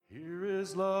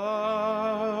His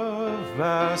love,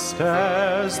 vast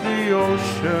as the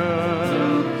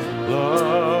ocean,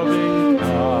 loving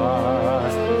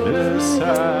kindness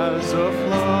as a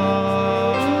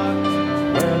flood.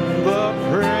 When the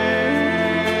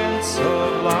Prince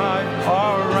of Life,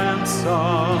 our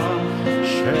ransom,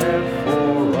 shed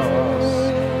for us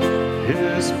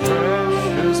His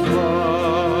precious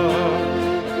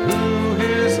blood, who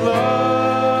His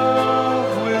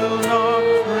love will not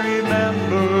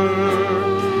remember,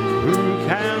 who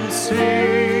can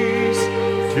cease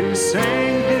to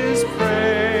sing His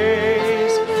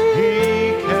praise.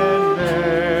 He can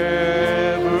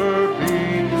never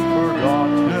be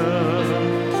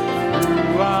forgotten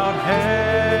throughout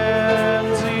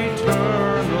heaven's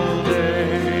eternal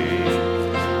day.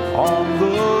 On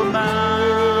the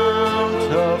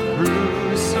mount of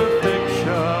crucifixion,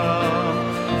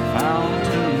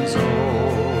 fountains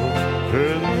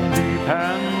open deep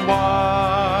and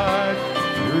wide,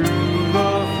 through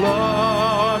the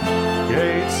flood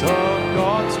gates of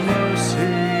God's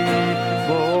mercy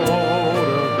flowed a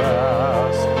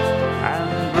vast and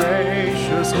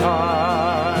gracious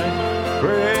tide.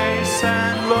 Grace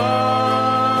and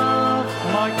love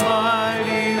like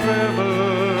mighty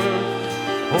rivers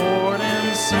poured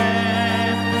and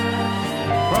sent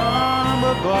from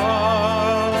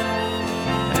above,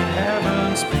 and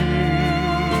heaven's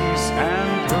peace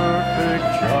and perfect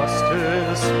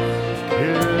justice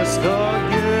kissed the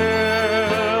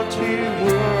guilty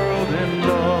world in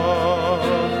love.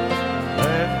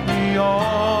 Let me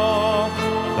all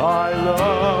thy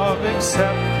love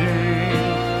accepting,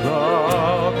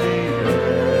 love thee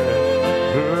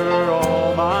ever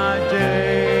all my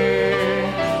day.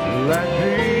 Let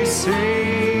me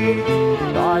see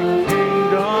thy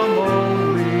kingdom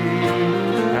only,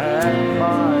 and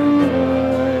my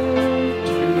life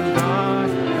to thy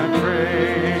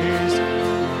praise.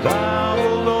 Thou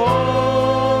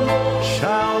alone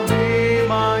shalt be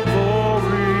my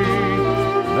glory.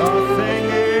 Nothing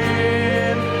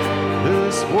in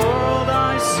this world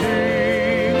I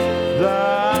see.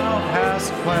 Thou hast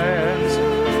cleansed,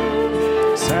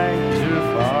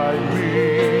 sanctified me.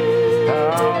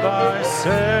 Thou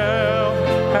thyself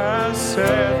hast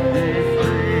set me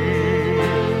free.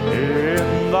 In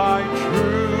thy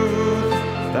truth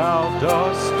thou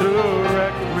dost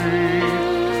direct me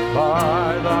by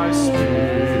thy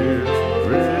Spirit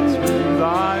through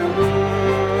thy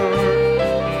word,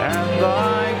 and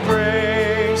thy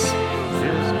grace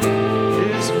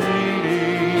is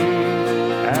meeting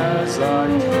as I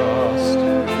trust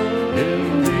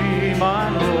in thee, my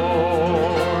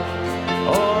Lord.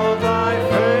 Of thy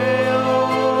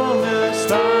faithfulness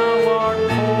thou art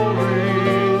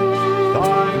pouring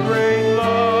thy great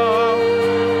love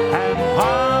and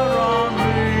power on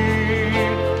me,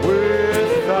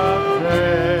 without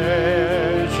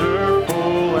measure,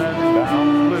 full and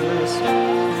boundless,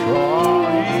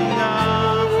 drawing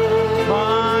out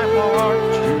my heart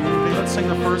to thee. Let's sing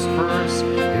the first verse.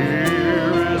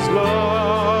 Here is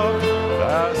love,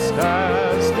 vast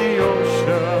as the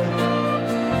ocean.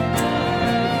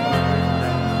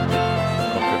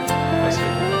 Okay, I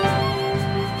see.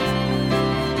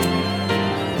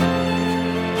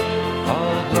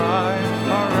 Of life a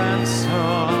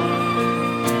ransom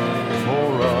for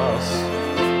us,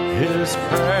 His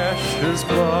precious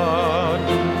blood,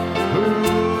 who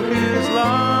His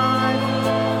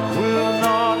life will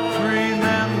not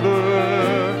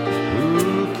remember,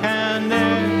 who can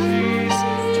cease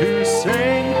to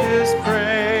sing His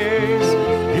praise.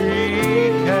 He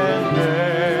can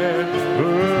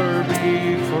never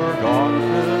be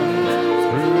forgotten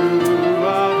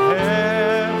throughout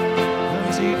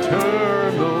heaven's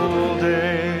eternal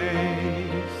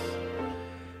days.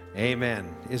 Amen.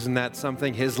 Isn't that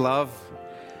something? His love.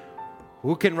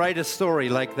 Who can write a story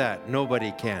like that?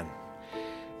 Nobody can.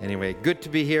 Anyway, good to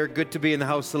be here. Good to be in the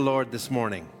house of the Lord this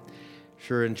morning.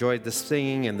 Sure enjoyed the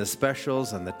singing and the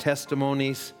specials and the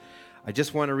testimonies. I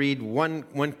just want to read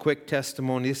one quick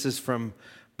testimony. This is from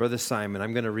Brother Simon.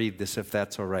 I'm going to read this if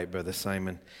that's all right, Brother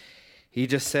Simon. He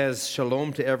just says,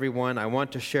 "Shalom to everyone. I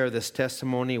want to share this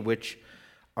testimony which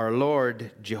our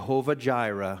Lord, Jehovah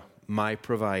Jireh, my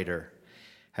provider,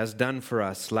 has done for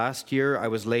us. Last year, I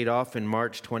was laid off in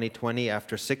March 2020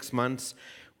 after 6 months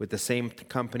with the same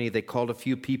company. They called a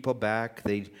few people back.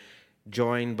 They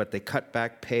joined, but they cut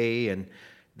back pay, and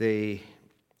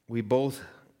we both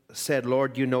said,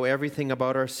 Lord, you know everything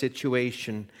about our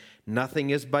situation. Nothing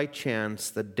is by chance.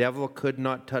 The devil could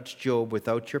not touch Job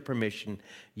without your permission.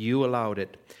 You allowed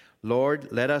it.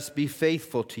 Lord, let us be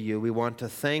faithful to you. We want to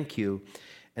thank you,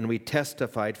 and we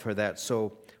testified for that.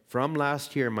 So from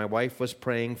last year, my wife was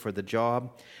praying for the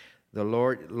job. The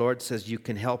Lord says, you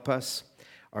can help us.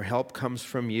 Our help comes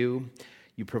from you.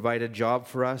 You provide a job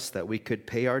for us that we could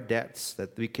pay our debts,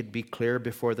 that we could be clear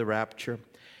before the rapture,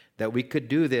 that we could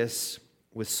do this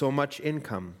with so much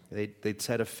income. They'd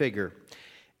set a figure.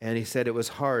 And he said it was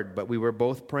hard, but we were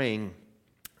both praying.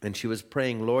 And she was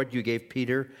praying, Lord, you gave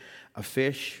Peter a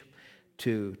fish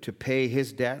to pay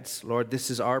his debts. Lord, this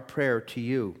is our prayer to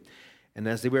you. And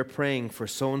as they were praying for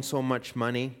so and so much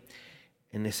money,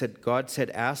 and they said, God said,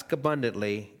 ask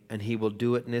abundantly, and he will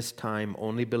do it in his time,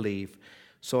 only believe.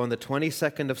 So on the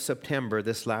 22nd of September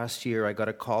this last year, I got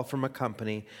a call from a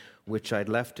company which I'd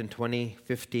left in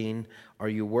 2015. Are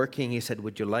you working? He said,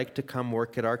 would you like to come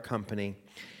work at our company?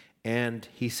 And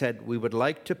he said, we would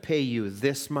like to pay you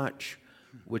this much,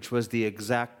 which was the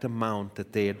exact amount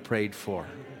that they had prayed for.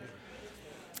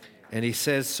 And he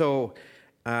says, so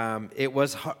it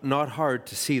was not hard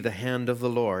to see the hand of the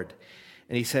Lord.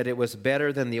 And he said it was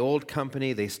better than the old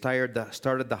company. They started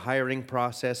the hiring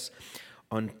process.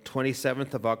 On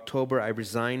 27th of October, I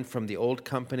resigned from the old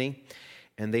company.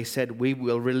 And they said, we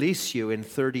will release you in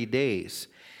 30 days.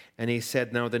 And he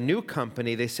said, now the new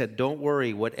company, they said, don't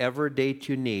worry, whatever date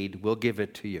you need, we'll give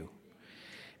it to you.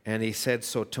 And he said,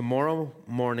 so tomorrow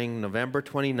morning, November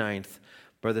 29th,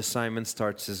 Brother Simon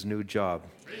starts his new job.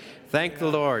 Thank the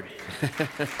Lord.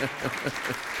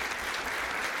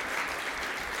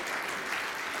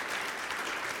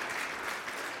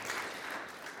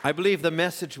 I believe the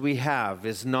message we have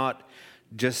is not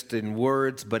just in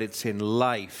words, but it's in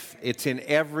life. It's in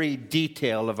every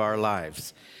detail of our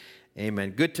lives.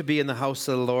 Amen. Good to be in the house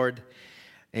of the Lord.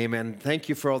 Amen. Thank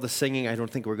you for all the singing. I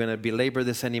don't think we're going to belabor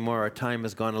this anymore. Our time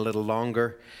has gone a little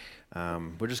longer.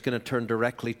 We're just going to turn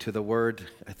directly to the Word.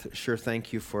 Sure,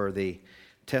 thank you for the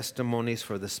testimonies,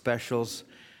 for the specials.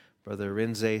 Brother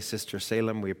Rinze, Sister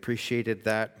Salem, we appreciated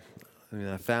that. I mean,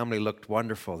 the family looked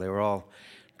wonderful. They were all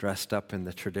dressed up in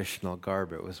the traditional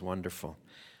garb. It was wonderful.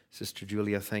 Sister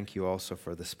Julia, thank you also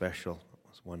for the special. It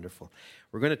was wonderful.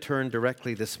 We're going to turn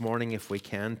directly this morning, if we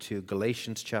can, to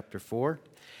Galatians chapter 4.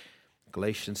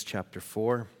 Galatians chapter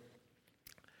 4.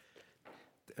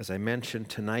 As I mentioned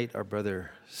tonight, our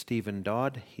brother Stephen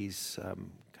Dodd, he's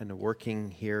kind of working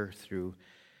here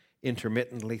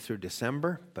intermittently through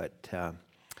December, but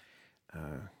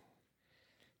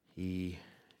he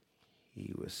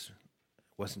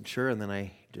wasn't sure, and then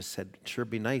I just said, sure,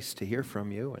 be nice to hear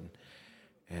from you,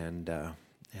 and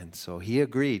so he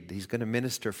agreed. He's going to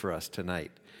minister for us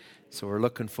tonight, so we're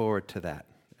looking forward to that.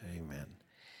 Amen.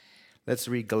 Let's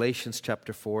read Galatians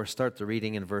chapter 4. Start the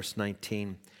reading in verse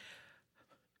 19.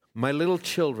 My little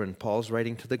children, Paul's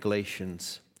writing to the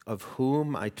Galatians, of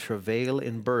whom I travail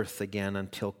in birth again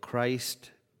until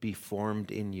Christ be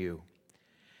formed in you.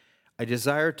 I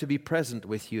desire to be present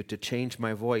with you to change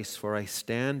my voice, for I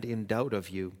stand in doubt of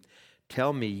you.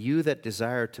 Tell me, you that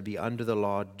desire to be under the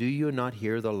law, do you not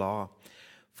hear the law?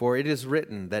 For it is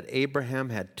written that Abraham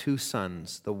had 2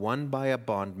 sons, the one by a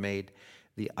bondmaid,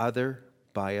 the other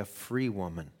by a free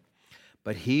woman.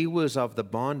 But he who was of the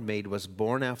bondmaid was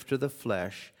born after the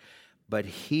flesh, but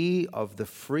he of the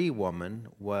free woman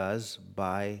was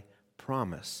by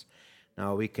promise.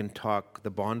 Now we can talk, the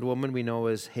bondwoman we know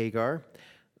as Hagar.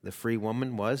 The free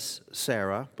woman was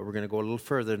Sarah, but we're going to go a little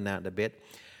further than that in a bit.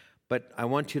 But I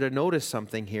want you to notice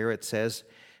something here. It says,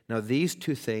 now these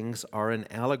 2 things are an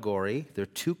allegory. They're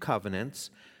 2 covenants.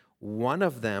 One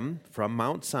of them from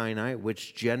Mount Sinai,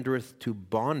 which gendereth to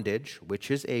bondage, which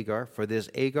is Agar. For this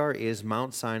Agar is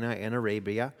Mount Sinai in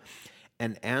Arabia,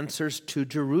 and answers to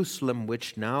Jerusalem,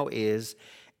 which now is,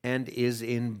 and is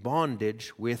in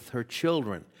bondage with her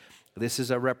children. This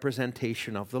is a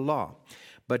representation of the law.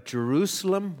 But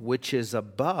Jerusalem, which is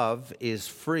above, is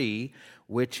free,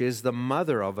 which is the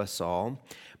mother of us all.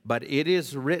 But it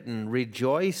is written,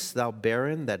 rejoice, thou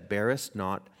barren that bearest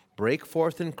not. Break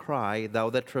forth and cry,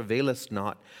 thou that travailest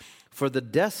not. For the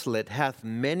desolate hath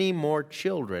many more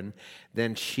children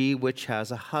than she which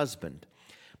has a husband.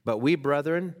 But we,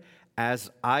 brethren, as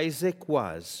Isaac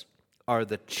was, are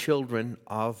the children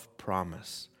of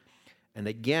promise. And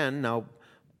again, now,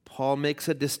 Paul makes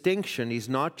a distinction. He's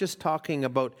not just talking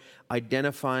about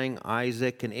identifying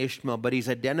Isaac and Ishmael, but he's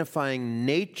identifying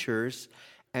natures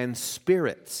and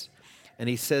spirits. And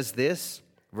he says this,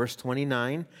 verse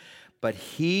 29, but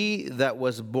he that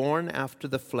was born after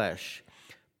the flesh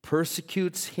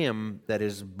persecutes him that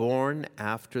is born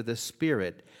after the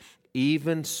Spirit,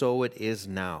 even so it is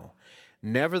now.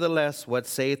 Nevertheless, what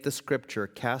saith the Scripture?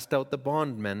 Cast out the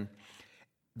bondwoman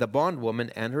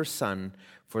and her son,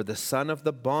 for the son of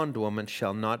the bondwoman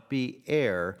shall not be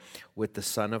heir with the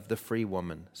son of the free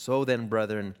woman. So then,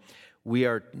 brethren, we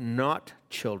are not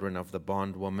children of the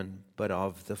bondwoman, but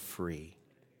of the free.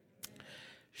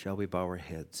 Shall we bow our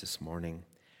heads this morning?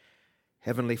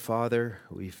 Heavenly Father,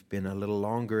 we've been a little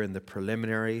longer in the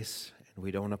preliminaries, and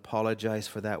we don't apologize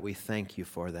for that. We thank you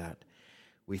for that.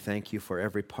 We thank you for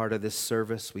every part of this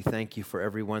service. We thank you for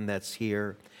everyone that's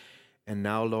here. And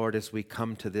now, Lord, as we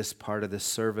come to this part of this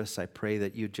service, I pray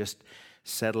that you just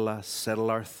settle us, settle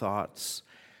our thoughts.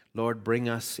 Lord, bring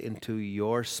us into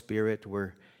your Spirit.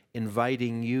 We're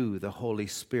inviting you, the Holy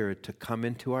Spirit, to come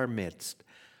into our midst.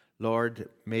 Lord,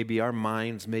 maybe our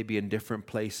minds may be in different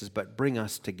places, but bring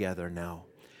us together now.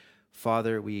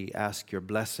 Father, we ask your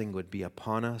blessing would be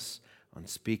upon us, on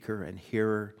speaker and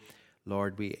hearer.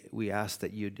 Lord, we ask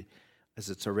that you'd, as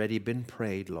it's already been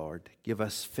prayed, Lord, give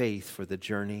us faith for the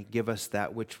journey. Give us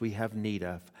that which we have need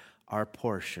of, our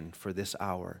portion for this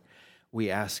hour. We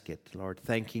ask it, Lord,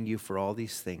 thanking you for all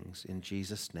these things. In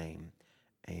Jesus' name,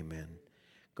 amen.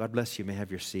 God bless you. You may have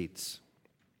your seats.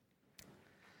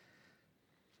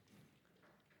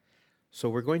 So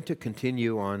we're going to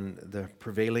continue on the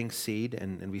prevailing seed,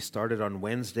 and we started on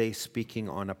Wednesday speaking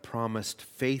on a promised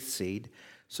faith seed.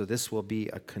 So this will be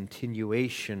a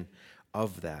continuation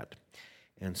of that.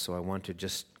 And so I want to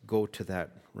just go to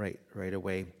that right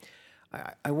away.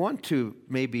 I want to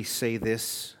maybe say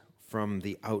this from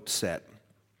the outset.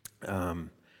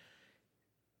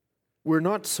 We're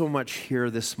not so much here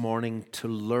this morning to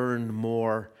learn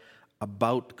more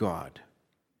about God.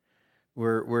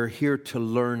 We're here to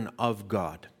learn of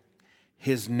God,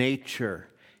 His nature,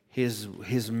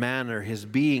 His manner, His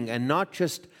being, and not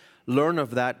just learn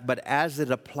of that, but as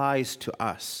it applies to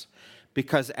us.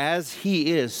 Because as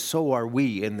He is, so are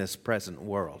we in this present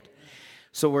world.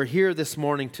 So we're here this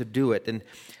morning to do it. And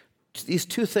these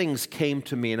two things came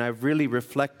to me, and I've really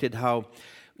reflected how,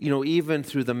 even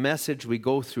through the message, we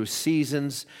go through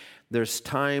seasons. There's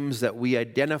times that we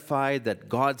identified that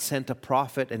God sent a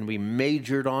prophet and we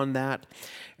majored on that.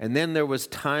 And then there was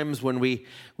times when we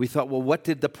thought, well, what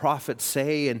did the prophet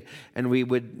say? And we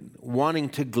would wanting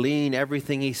to glean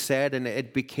everything he said, and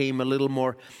it became a little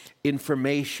more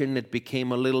information. It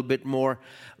became a little bit more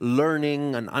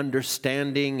learning and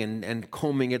understanding and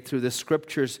combing it through the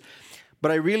scriptures.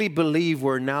 But I really believe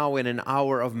we're now in an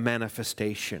hour of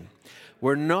manifestation.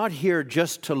 We're not here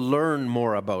just to learn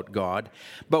more about God,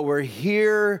 but we're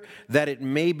here that it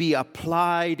may be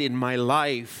applied in my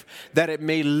life, that it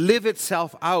may live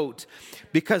itself out,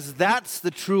 because that's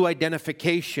the true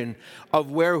identification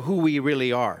of who we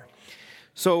really are.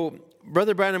 So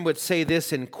Brother Branham would say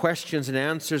this in questions and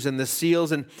answers and the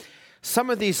seals, and some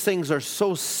of these things are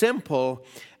so simple,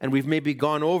 and we've maybe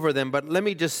gone over them, but let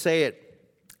me just say it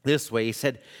this way. He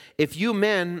said, if you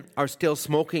men are still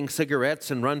smoking cigarettes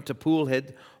and run to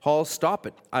Poolhead Hall, stop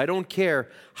it. I don't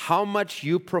care how much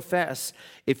you profess.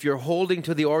 If you're holding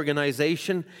to the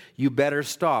organization, you better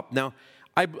stop. Now,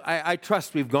 I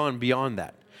trust we've gone beyond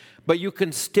that. But you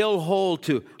can still hold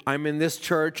to, I'm in this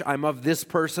church, I'm of this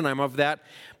person, I'm of that.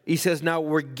 He says, now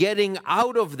we're getting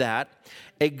out of that.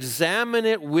 Examine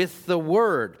it with the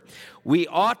Word. We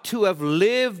ought to have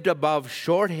lived above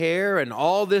short hair and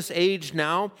all this age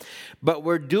now, but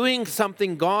we're doing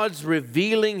something. God's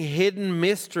revealing hidden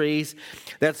mysteries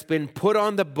that's been put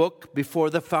on the book before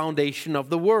the foundation of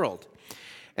the world.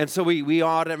 And so we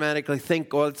automatically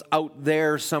think, oh, it's out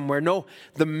there somewhere. No,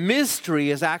 the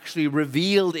mystery is actually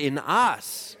revealed in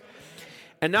us.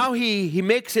 And now he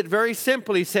makes it very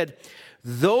simple. He said,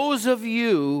 those of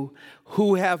you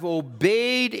who have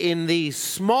obeyed in these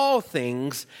small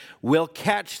things will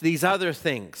catch these other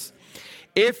things.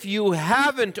 If you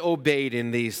haven't obeyed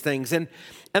in these things, and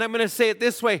I'm going to say it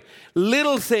this way,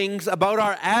 little things about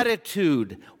our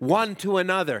attitude one to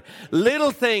another,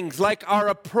 little things like our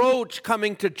approach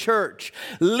coming to church,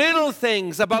 little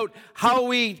things about how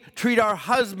we treat our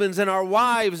husbands and our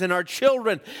wives and our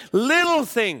children, little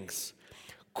things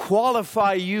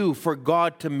qualify you for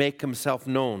God to make himself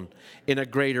known in a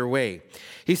greater way.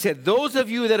 He said, those of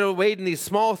you that are waiting these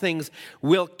small things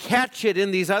will catch it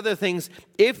in these other things.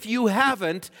 If you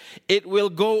haven't, it will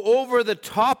go over the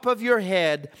top of your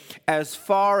head as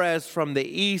far as from the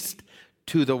east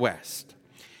to the west.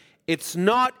 It's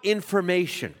not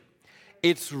information.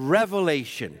 It's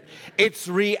revelation. It's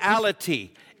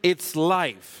reality. It's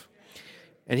life.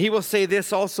 And he will say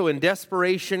this also in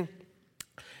desperation.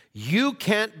 You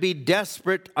can't be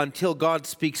desperate until God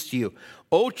speaks to you.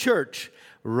 Oh, church,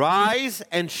 rise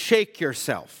and shake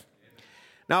yourself.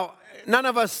 Now, none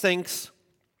of us thinks,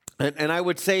 and I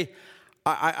would say,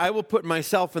 I will put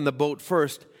myself in the boat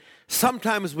first.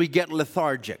 Sometimes we get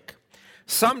lethargic.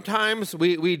 Sometimes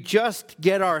we just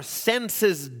get our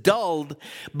senses dulled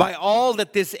by all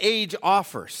that this age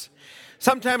offers.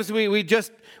 Sometimes we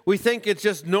think it's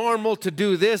just normal to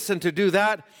do this and to do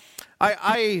that.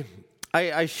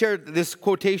 I shared this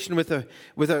quotation with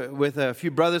a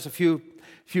few brothers, a few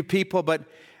people,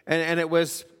 and it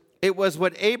was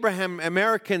what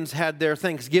Americans had their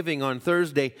Thanksgiving on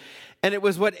Thursday, and it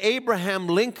was what Abraham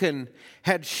Lincoln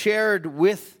had shared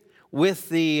with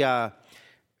the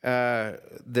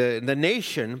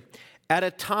nation at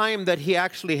a time that he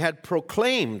actually had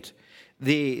proclaimed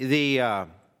the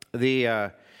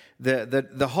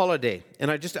holiday.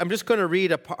 And I'm just going to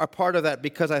read a part of that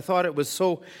because I thought it was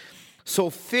so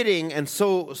fitting and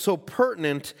so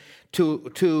pertinent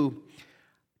to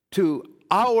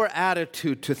our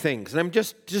attitude to things. And I'm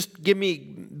just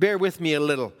bear with me a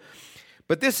little.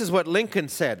 But this is what Lincoln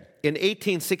said in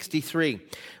 1863.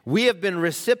 We have been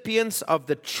recipients of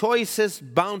the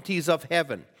choicest bounties of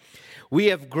heaven. We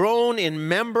have grown in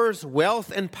members,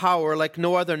 wealth, and power like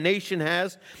no other nation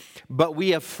has, but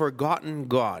we have forgotten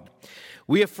God.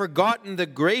 We have forgotten the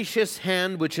gracious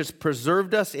hand which has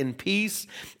preserved us in peace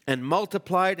and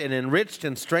multiplied and enriched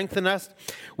and strengthened us.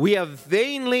 We have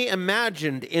vainly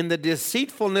imagined in the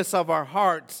deceitfulness of our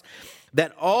hearts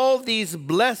that all these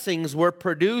blessings were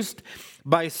produced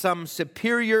by some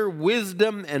superior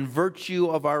wisdom and virtue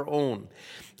of our own.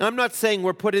 I'm not saying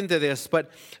we're put into this, but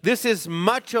this is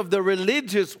much of the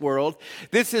religious world.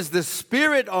 This is the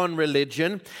spirit on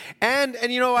religion. And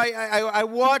you know, I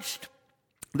watched,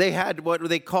 they had what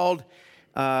they called,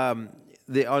 on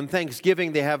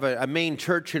Thanksgiving, they have a main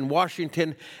church in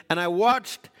Washington. And I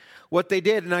watched what they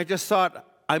did, and I just thought,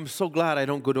 I'm so glad I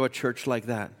don't go to a church like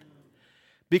that.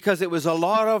 Because it was a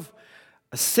lot of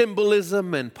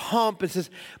symbolism and pomp.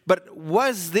 But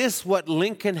was this what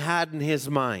Lincoln had in his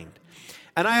mind?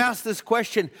 And I asked this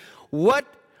question, what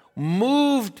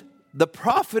moved the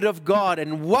prophet of God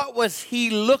and what was he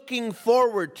looking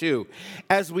forward to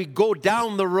as we go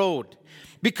down the road?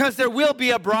 Because there will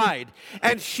be a bride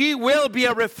and she will be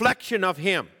a reflection of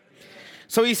him.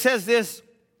 So he says this,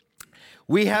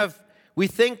 we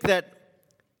think that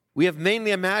we have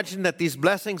mainly imagined that these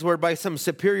blessings were by some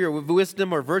superior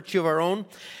wisdom or virtue of our own.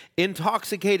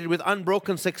 Intoxicated with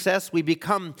unbroken success, we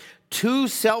become too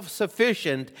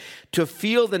self-sufficient to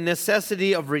feel the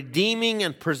necessity of redeeming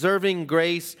and preserving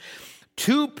grace,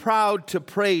 too proud to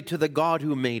pray to the God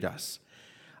who made us.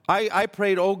 I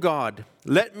prayed, oh God,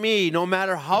 let me, no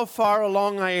matter how far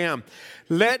along I am,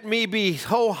 let me be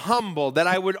so humble that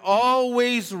I would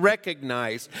always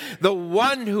recognize the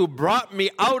one who brought me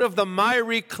out of the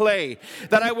miry clay,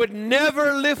 that I would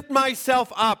never lift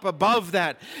myself up above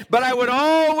that, but I would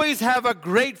always have a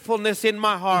gratefulness in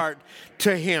my heart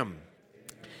to him.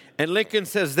 And Lincoln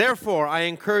says, therefore, I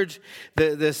encourage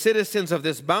the citizens of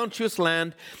this bounteous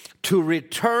land to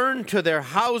return to their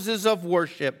houses of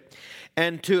worship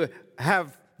and to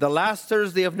have the last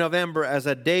Thursday of November as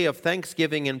a day of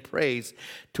thanksgiving and praise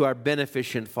to our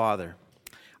beneficent Father.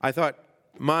 I thought,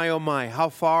 my, oh my, how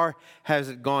far has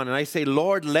it gone? And I say,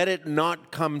 Lord, let it not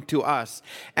come to us.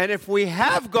 And if we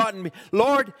have gotten,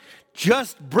 Lord,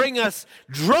 just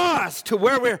draw us to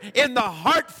where we're in the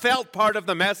heartfelt part of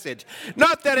the message.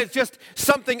 Not that it's just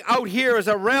something out here as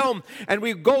a realm and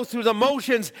we go through the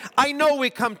motions. I know we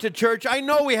come to church. I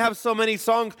know we have so many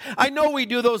songs. I know we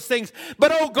do those things.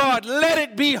 But oh God, let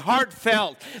it be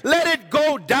heartfelt. Let it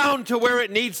go down to where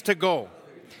it needs to go.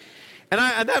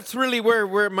 And that's really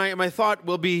where my thought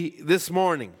will be this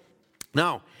morning.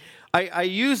 Now, I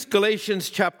used Galatians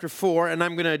chapter 4, and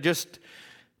I'm going to just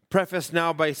preface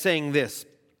now by saying this.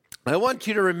 I want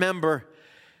you to remember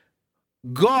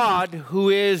God, who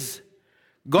is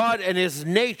God and his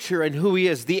nature and who he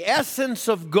is. The essence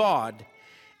of God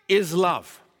is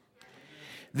love.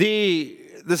 The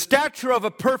stature of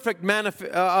a perfect man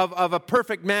of a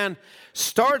perfect man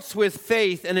starts with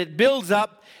faith, and it builds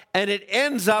up and it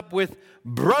ends up with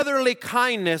brotherly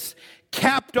kindness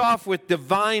capped off with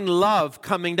divine love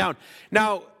coming down.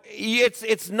 Now,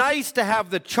 it's nice to have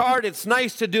the chart. It's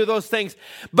nice to do those things.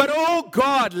 But oh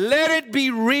God, let it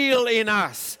be real in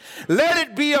us. Let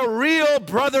it be a real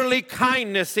brotherly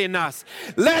kindness in us.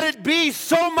 Let it be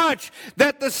so much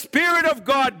that the Spirit of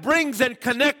God brings and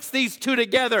connects these two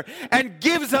together and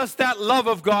gives us that love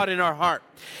of God in our heart.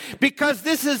 Because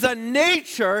this is a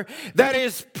nature that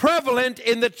is prevalent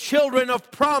in the children of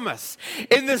promise,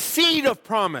 in the seed of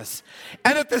promise.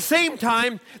 And at the same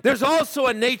time, there's also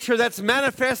a nature that's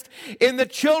manifest in the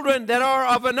children that are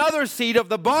of another seed, of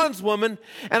the bondswoman.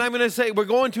 And I'm going to say, we're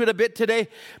going to it a bit today,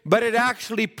 but it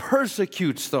actually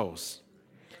persecutes those.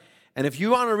 And if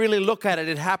you want to really look at it,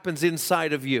 it happens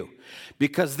inside of you.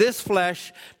 Because this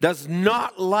flesh does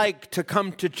not like to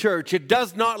come to church. It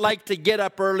does not like to get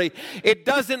up early. It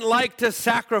doesn't like to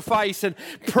sacrifice and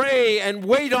pray and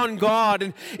wait on God.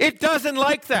 And it doesn't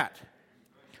like that.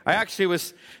 I actually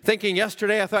was thinking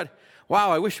yesterday, I thought, wow,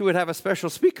 I wish we would have a special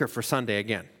speaker for Sunday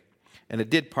again. And it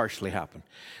did partially happen.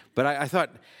 But I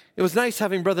thought it was nice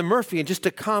having Brother Murphy and just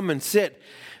to come and sit.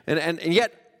 And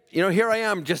yet, here I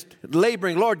am just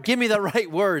laboring. Lord, give me the right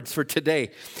words for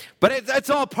today. But it's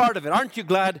all part of it. Aren't you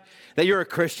glad that you're a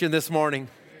Christian this morning?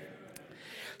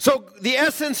 So the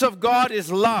essence of God is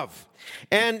love.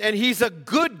 And He's a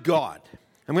good God.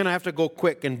 I'm going to have to go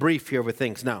quick and brief here with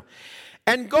things now.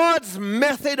 And God's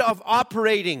method of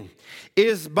operating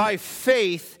is by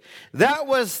faith. That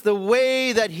was the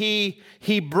way that He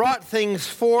brought things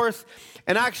forth.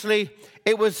 And actually,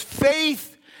 it was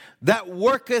faith that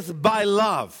worketh by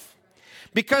love.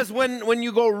 Because when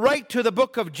you go right to the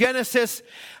book of Genesis,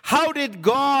 how did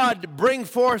God bring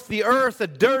forth the earth, a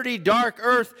dirty, dark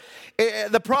earth?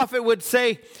 The prophet would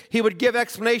say, he would give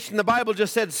explanation. The Bible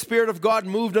just said, Spirit of God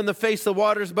moved on the face of the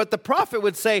waters. But the prophet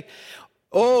would say,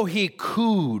 oh, He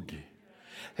cooed.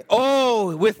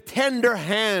 Oh, with tender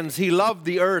hands He loved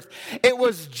the earth. It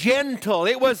was gentle.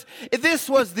 This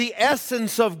was the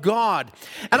essence of God.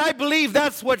 And I believe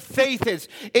that's what faith is.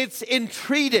 It's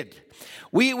entreated.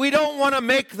 We don't want to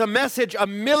make the message a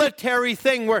military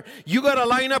thing where you got to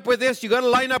line up with this, you got to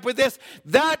line up with this.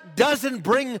 That doesn't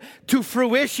bring to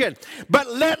fruition. But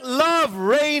let love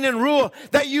reign and rule,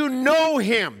 that you know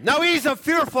Him. Now, He's a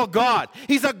fearful God.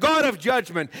 He's a God of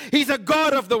judgment. He's a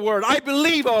God of the Word. I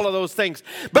believe all of those things.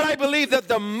 But I believe that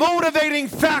the motivating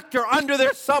factor under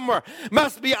there somewhere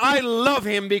must be, I love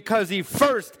Him because He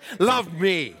first loved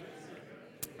me.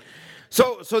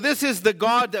 So this is the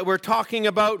God that we're talking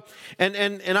about,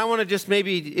 and I want to just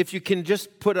maybe, if you can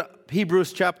just put up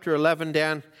Hebrews chapter 11,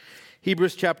 Dan.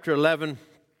 Hebrews chapter 11.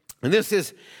 And this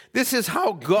is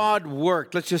how God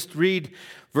worked. Let's just read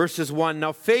verses 1.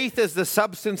 Now faith is the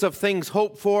substance of things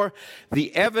hoped for,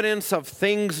 the evidence of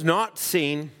things not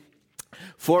seen.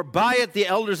 For by it the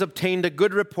elders obtained a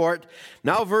good report.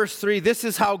 Now verse 3, this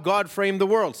is how God framed the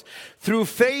worlds. Through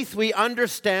faith we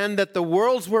understand that the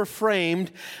worlds were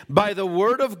framed by the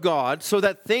word of God, so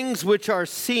that things which are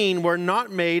seen were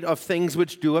not made of things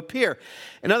which do appear.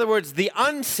 In other words, the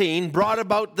unseen brought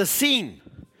about the seen.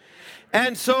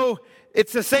 And so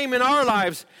it's the same in our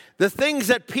lives. The things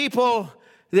that people...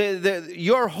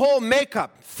 your whole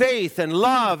makeup, faith and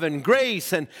love and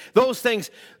grace and those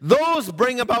things, those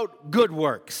bring about good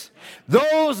works.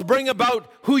 Those bring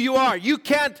about who you are. You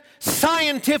can't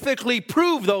scientifically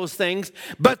prove those things,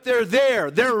 but they're there.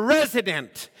 They're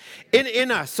resident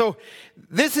in us. So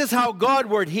this is how God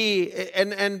worked.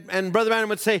 And Brother Branham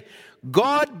would say,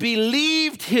 God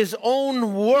believed His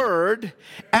own word,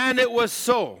 and it was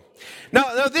so.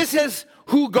 Now this is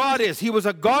who God is. He was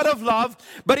a God of love,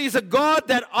 but He's a God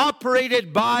that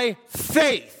operated by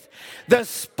faith. The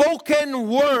spoken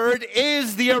word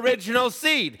is the original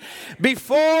seed.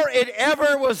 Before it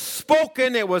ever was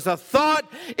spoken, it was a thought.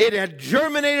 It had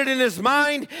germinated in His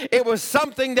mind. It was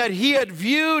something that He had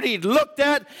viewed, He'd looked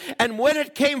at, and when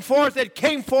it came forth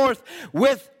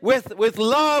with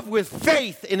love, with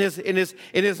faith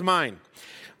in his mind.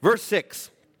 Verse 6.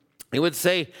 It would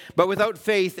say, but without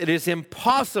faith it is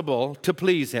impossible to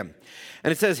please Him.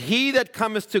 And it says, he that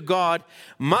cometh to God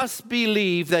must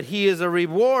believe that He is a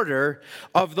rewarder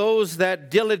of those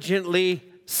that diligently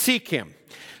seek Him.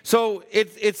 So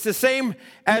it's the same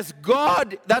as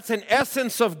God. That's an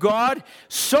essence of God.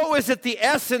 So is it the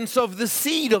essence of the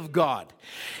seed of God.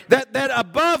 That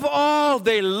above all,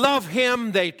 they love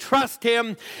Him, they trust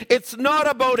Him. It's not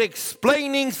about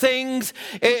explaining things.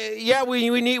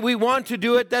 We want to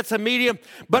do it. That's a medium.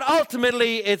 But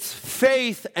ultimately, it's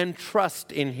faith and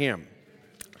trust in Him.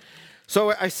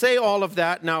 So I say all of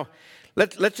that. Now,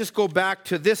 let's just go back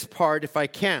to this part if I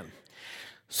can.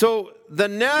 So the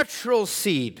natural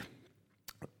seed,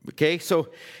 okay, so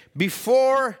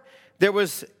before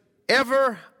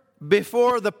the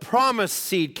promised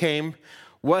seed came,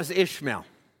 was Ishmael.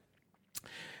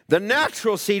 The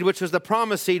natural seed, which was the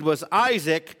promised seed, was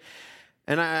Isaac,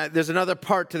 and there's another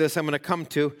part to this I'm going to come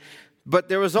to, but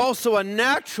there was also a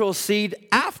natural seed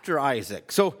after Isaac.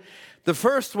 So the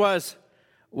first was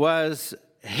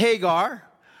Hagar,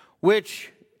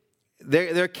 which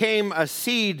there came a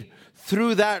seed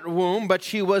through that womb, but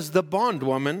she was the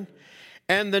bondwoman.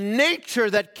 And the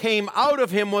nature that came out of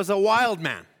him was a wild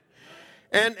man.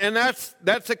 And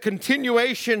that's a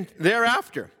continuation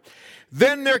thereafter.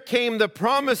 Then there came the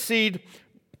promised seed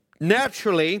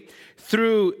naturally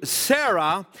through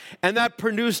Sarah, and that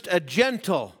produced a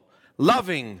gentle,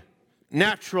 loving,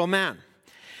 natural man.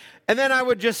 And then I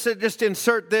would just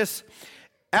insert this.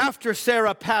 After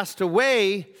Sarah passed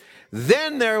away,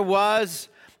 then there was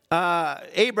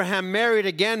Abraham married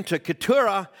again to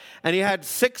Keturah, and he had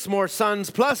 6 more sons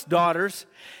plus daughters.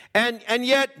 And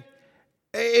yet,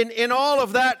 in all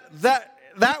of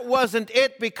that wasn't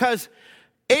it, because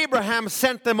Abraham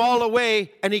sent them all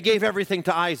away and he gave everything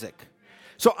to Isaac.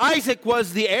 So Isaac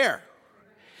was the heir.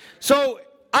 So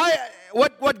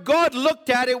what God looked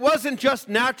at, it wasn't just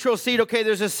natural seed. Okay,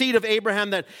 there's a seed of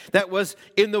Abraham that was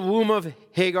in the womb of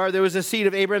Hagar. There was a seed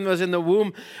of Abraham that was in the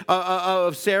womb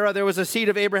of Sarah. There was a seed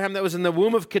of Abraham that was in the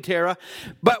womb of Keturah.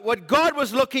 But what God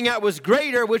was looking at was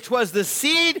greater, which was the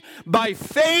seed by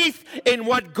faith in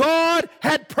what God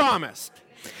had promised.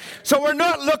 So we're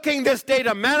not looking this day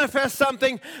to manifest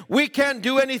something. We can't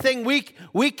do anything.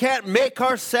 We can't make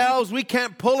ourselves. We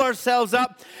can't pull ourselves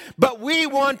up. But we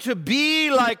want to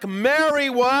be like Mary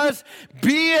was.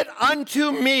 Be it unto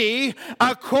me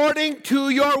according to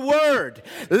your word.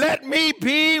 Let me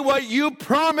be what you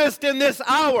promised in this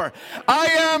hour. I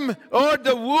am, Lord,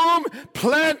 the womb.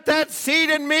 Plant that seed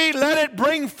in me. Let it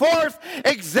bring forth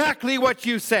exactly what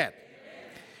you said.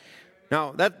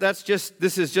 Now,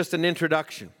 this is just an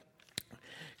introduction.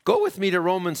 Go with me to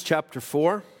Romans chapter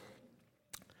 4.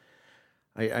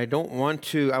 I want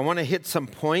to hit some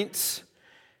points,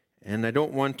 and I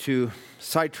don't want to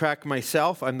sidetrack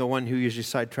myself. I'm the one who usually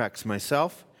sidetracks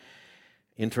myself,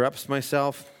 interrupts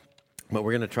myself, but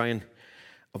we're going to try and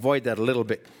avoid that a little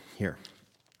bit here.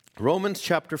 Romans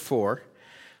chapter 4,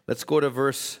 let's go to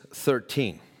verse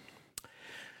 13.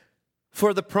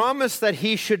 For the promise that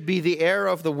he should be the heir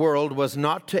of the world was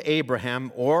not to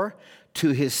Abraham or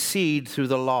to his seed through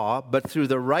the law, but through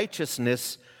the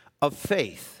righteousness of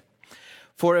faith.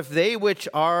 For if they which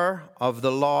are of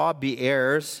the law be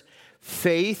heirs,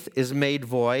 faith is made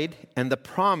void, and the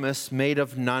promise made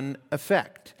of none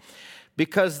effect.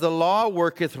 Because the law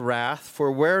worketh wrath, for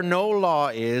where no law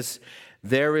is,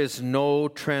 there is no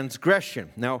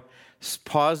transgression. Now,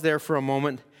 pause there for a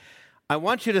moment. I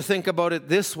want you to think about it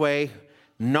this way,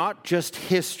 not just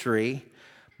history,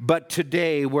 but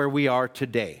today, where we are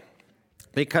today.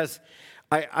 Because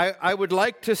I would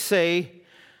like to say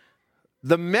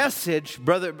the message,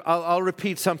 I'll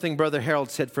repeat something Brother Harold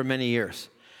said for many years.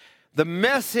 The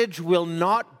message will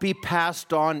not be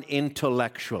passed on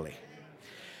intellectually.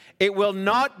 It will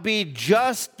not be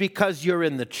just because you're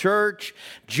in the church,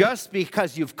 just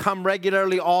because you've come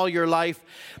regularly all your life,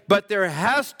 but there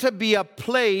has to be a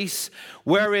place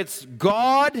where it's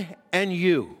God and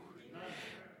you.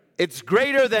 It's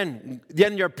greater than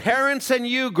your parents and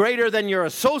you, greater than your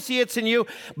associates and you,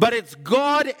 but it's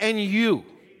God and you.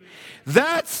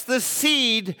 That's the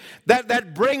seed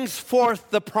that brings forth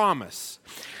the promise.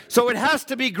 So it has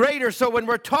to be greater. So when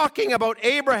we're talking about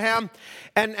Abraham,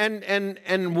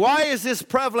 and why is this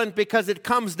prevalent? Because it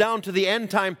comes down to the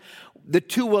end time. The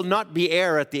two will not be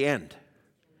heir at the end.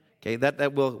 Okay,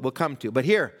 that we'll come to. But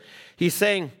here, he's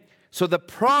saying, so the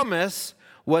promise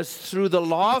was through the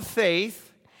law of faith,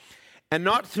 and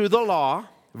not through the law.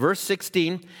 Verse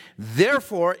 16,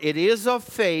 therefore it is of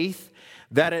faith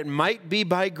that it might be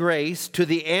by grace, to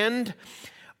the end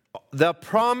the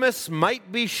promise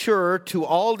might be sure to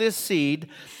all this seed,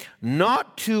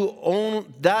 not to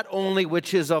that only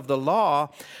which is of the law,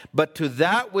 but to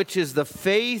that which is the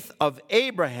faith of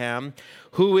Abraham,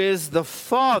 who is the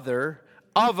father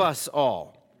of us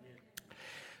all.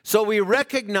 So we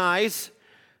recognize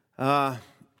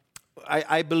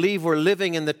I believe we're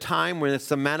living in the time when it's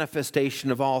the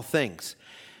manifestation of all things.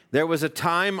 There was a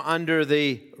time under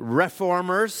the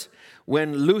Reformers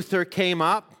when Luther came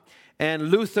up,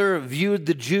 and Luther viewed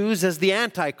the Jews as the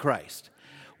Antichrist.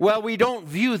 Well, we don't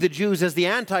view the Jews as the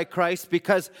Antichrist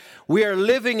because we are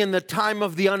living in the time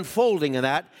of the unfolding of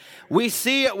that. We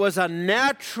see it was a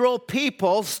natural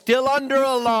people still under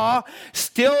a law,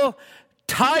 still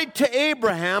tied to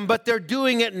Abraham, but they're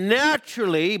doing it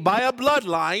naturally by a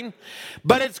bloodline,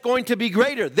 but it's going to be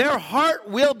greater. Their heart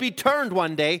will be turned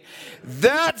one day.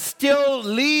 That still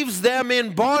leaves them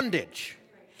in bondage.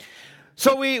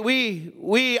 So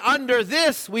we under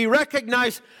this, we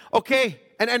recognize, okay,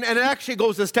 and it actually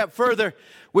goes a step further.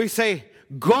 We say,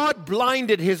 God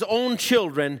blinded his own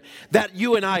children that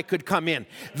you and I could come in.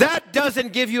 That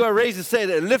doesn't give you a raise to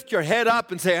say, lift your head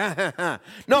up and say, ah, ha, ha.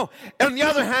 No. On the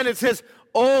other hand, it says,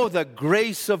 oh, the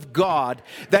grace of God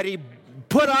that he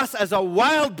put us as a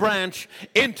wild branch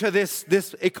into this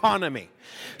economy.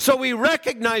 So we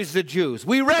recognize the Jews.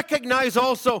 We recognize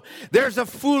also there's a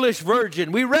foolish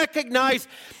virgin. We recognize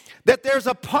that there's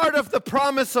a part of the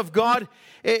promise of God.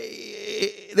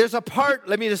 There's a part,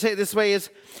 let me just say it this way, is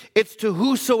it's to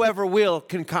whosoever will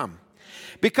can come.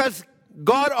 Because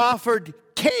God offered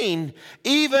Cain,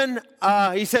 even,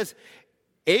 he says,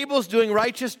 Abel's doing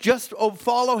righteous, just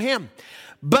follow him.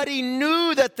 But he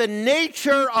knew that the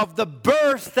nature of the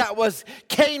birth that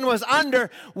Cain was under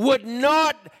would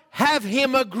not have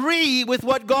him agree with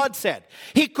what God said.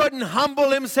 He couldn't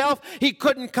humble himself. He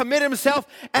couldn't commit himself.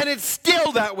 And it's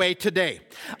still that way today.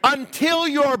 Until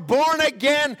you're born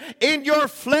again in your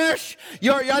flesh,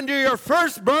 you're under your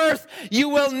first birth, you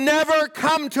will never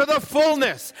come to the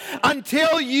fullness.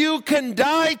 Until you can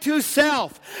die to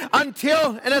self.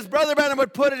 Until, and as Brother Branham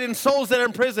would put it in Souls That Are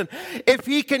in Prison, if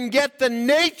he can get the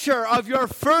nature of your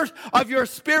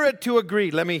spirit to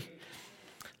agree. Let me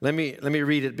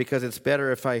read it, because it's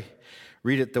better if I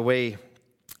read it the way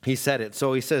he said it.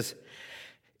 So he says,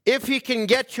 if he can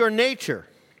get your nature,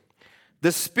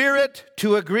 the spirit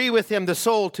to agree with him, the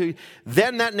soul to,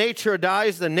 then that nature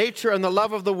dies. The nature and the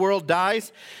love of the world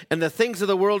dies, and the things of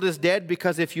the world is dead,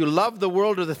 because if you love the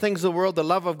world or the things of the world, the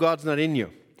love of God's not in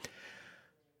you.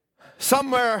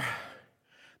 Somewhere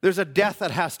there's a death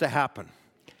that has to happen.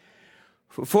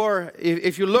 For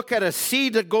if you look at a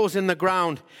seed that goes in the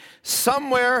ground,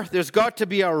 somewhere there's got to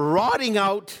be a rotting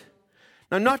out.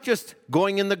 Now, not just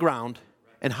going in the ground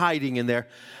and hiding in there,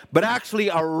 but actually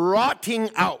a rotting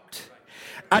out.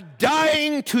 A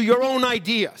dying to your own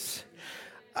ideas.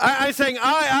 I'm saying,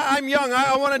 I'm young,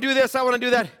 I want to do this, I want to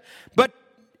do that. But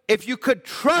if you could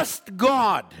trust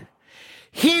God,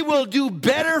 He will do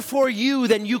better for you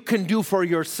than you can do for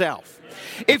yourself.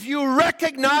 If you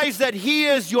recognize that He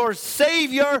is your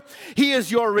Savior, He is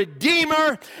your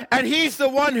Redeemer, and He's the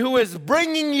one who is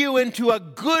bringing you into a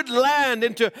good land,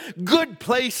 into good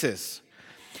places,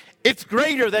 it's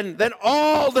greater than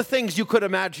all the things you could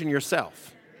imagine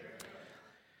yourself.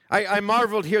 I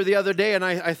marveled here the other day, and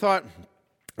I thought,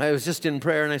 I was just in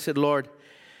prayer, and I said, Lord,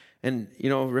 and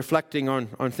reflecting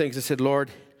on things, I said, Lord,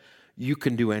 you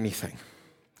can do anything.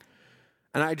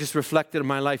 And I just reflected on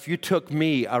my life. You took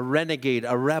me, a renegade,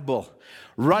 a rebel,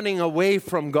 running away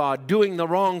from God, doing the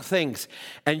wrong things,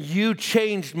 and you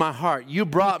changed my heart. You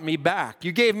brought me back.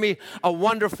 You gave me a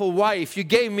wonderful wife. You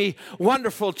gave me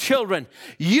wonderful children.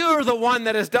 You're the one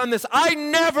that has done this. I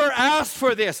never asked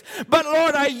for this, but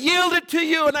Lord, I yielded to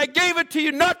you, and I gave it to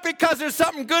you, not because there's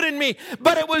something good in me,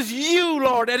 but it was you,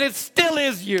 Lord, and it still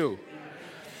is you.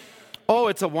 Oh,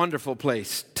 it's a wonderful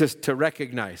place to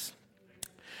recognize.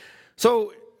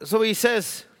 So he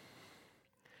says,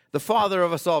 the Father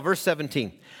of us all, verse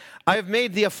 17, I have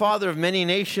made thee a father of many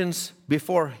nations,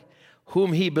 before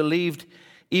whom he believed,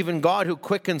 even God who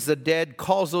quickens the dead,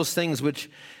 calls those things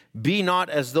which be not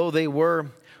as though they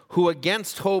were, who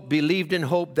against hope believed in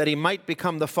hope, that he might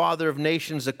become the father of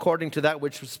nations, according to that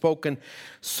which was spoken,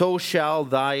 so shall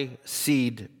thy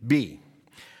seed be.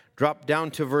 Drop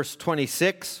down to verse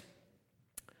 26.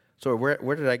 So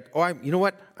where did I? You know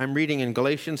what? I'm reading in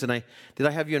Galatians, and did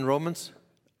I have you in Romans?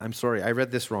 I'm sorry, I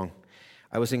read this wrong.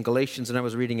 I was in Galatians, and I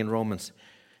was reading in Romans.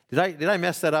 Did I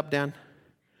mess that up, Dan?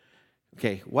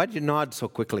 Okay, why did you nod so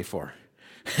quickly for?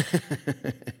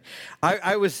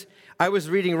 I was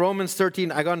reading Romans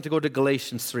 13. I got to go to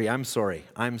Galatians 3. I'm sorry.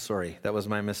 That was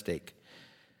my mistake.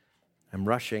 I'm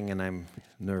rushing, and I'm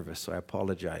nervous, so I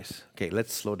apologize. Okay,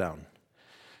 let's slow down.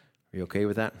 Are you okay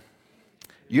with that?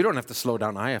 You don't have to slow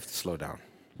down. I have to slow down.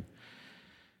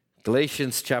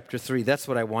 Galatians chapter 3. That's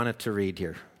what I wanted to read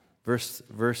here. Verse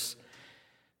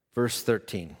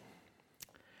 13.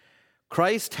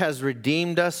 Christ has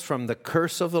redeemed us from the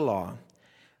curse of the law,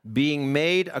 being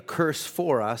made a curse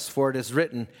for us, for it is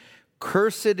written,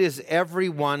 cursed is every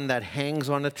one that hangs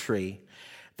on a tree,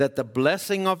 that the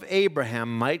blessing of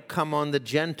Abraham might come on the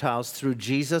Gentiles through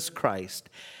Jesus Christ,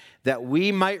 that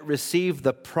we might receive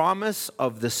the promise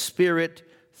of the Spirit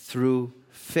through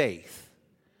faith.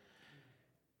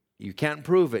 You can't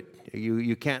prove it.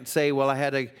 You can't say, well, I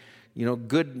had a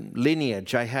good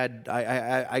lineage.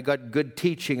 I got good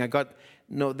teaching.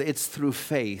 No, it's through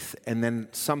faith, and then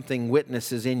something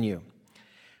witnesses in you.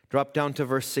 Drop down to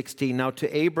verse 16. Now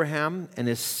to Abraham and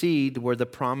his seed were the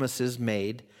promises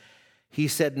made. He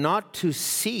said, not to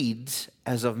seeds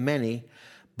as of many,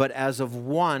 but as of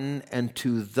one, and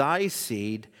to thy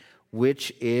seed,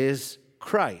 which is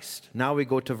Christ. Now we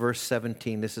go to verse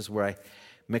 17. This is where I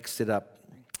mixed it up.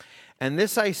 And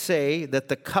this I say, that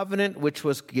the covenant which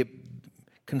was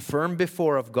confirmed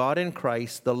before of God in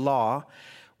Christ, the law,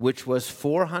 which was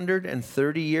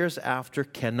 430 years after,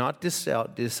 cannot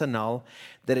disannul,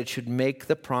 that it should make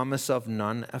the promise of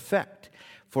none effect.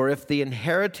 For if the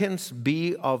inheritance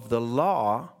be of the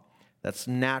law, that's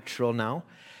natural now,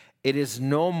 it is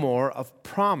no more of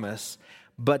promise,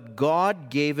 but God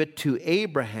gave it to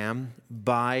Abraham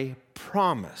by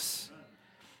promise.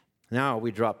 Now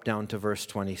we drop down to verse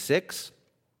 26.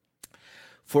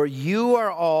 For you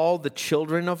are all the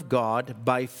children of God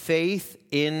by faith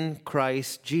in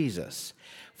Christ Jesus.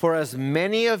 For as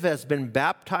many of us been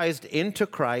baptized into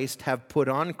Christ have put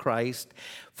on Christ.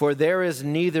 For there is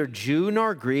neither Jew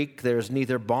nor Greek, there is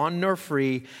neither bond nor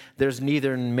free, there's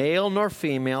neither male nor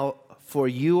female, for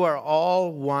you are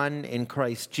all one in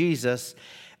Christ Jesus.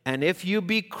 And if you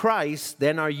be Christ,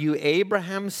 then are you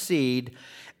Abraham's seed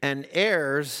and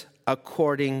heirs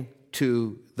according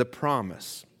to the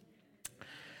promise.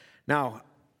 Now,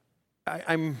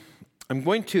 I'm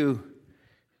going to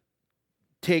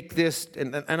take this,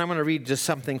 and I'm going to read just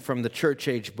something from the Church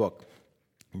Age book.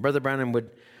 Brother Branham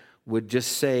would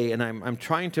just say, and I'm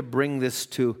trying to bring this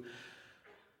to,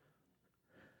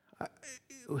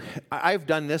 I've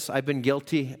done this, I've been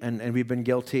guilty, and we've been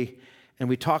guilty, and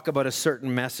we talk about a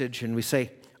certain message, and we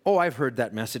say, oh, I've heard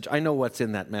that message, I know what's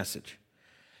in that message.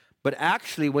 But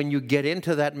actually, when you get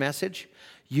into that message,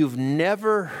 you've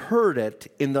never heard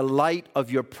it in the light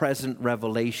of your present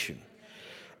revelation.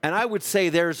 And I would say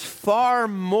there's far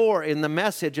more in the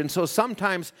message. And so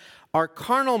sometimes our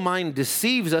carnal mind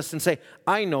deceives us and say,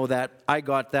 I know that, I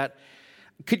got that.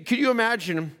 Could you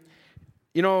imagine,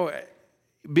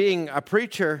 being a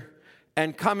preacher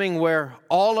and coming where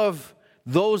all of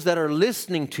those that are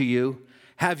listening to you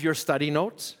have your study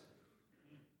notes?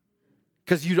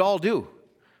 Because you'd all do.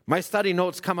 My study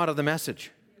notes come out of the message.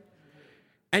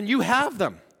 And you have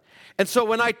them. And so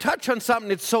when I touch on something,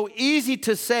 it's so easy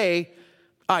to say,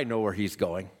 I know where he's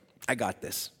going. I got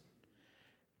this.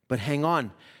 But hang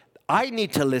on. I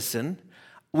need to listen.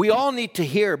 We all need to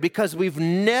hear because we've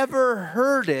never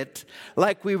heard it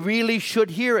like we really should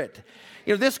hear it.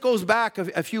 This goes back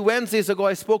a few Wednesdays ago.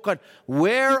 I spoke on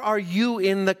where are you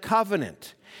in the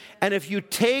covenant? And if you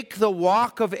take the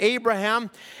walk of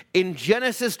Abraham in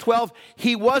Genesis 12,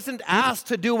 he wasn't asked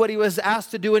to do what he was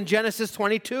asked to do in Genesis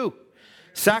 22.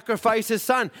 Sacrifice his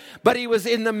son. But he was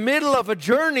in the middle of a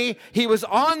journey. He was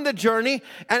on the journey.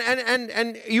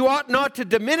 And you ought not to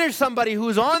diminish somebody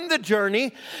who's on the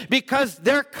journey because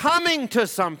they're coming to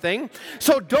something.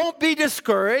 So don't be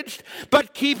discouraged,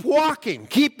 but keep walking,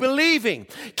 keep believing,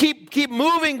 keep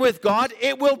moving with God.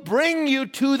 It will bring you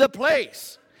to the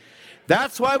place.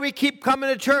 That's why we keep coming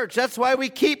to church. That's why we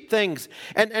keep things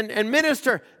and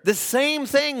minister the same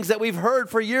things that we've heard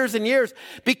for years and years,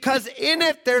 because in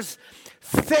it there's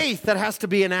faith that has to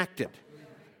be enacted.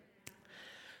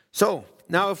 So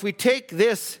now if we take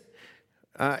this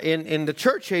in the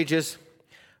church ages,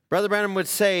 Brother Branham would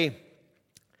say,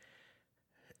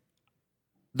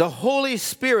 the Holy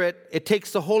Spirit, it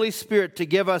takes the Holy Spirit to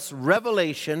give us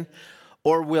revelation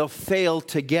or we'll fail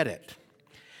to get it.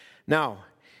 Now,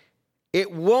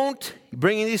 it won't,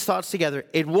 bringing these thoughts together,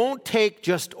 it won't take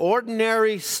just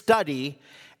ordinary study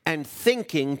and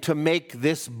thinking to make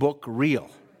this book real.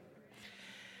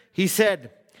 He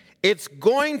said, it's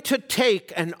going to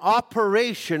take an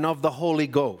operation of the Holy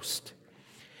Ghost.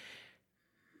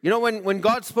 When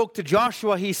God spoke to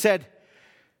Joshua, he said,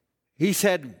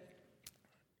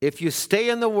 if you stay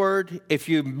in the Word, if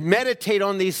you meditate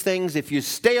on these things, if you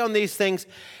stay on these things,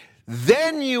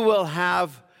 then you will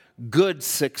have good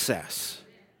success.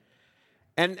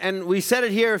 And we said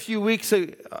it here a few weeks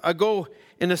ago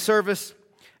in a service,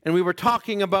 and we were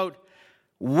talking about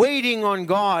waiting on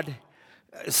God,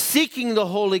 seeking the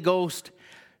Holy Ghost.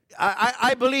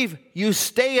 I believe you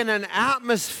stay in an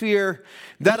atmosphere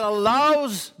that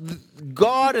allows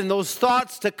God and those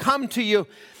thoughts to come to you.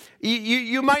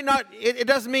 You might not, it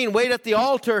doesn't mean wait at the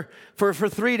altar for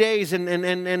 3 days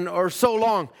and or so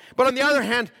long. But on the other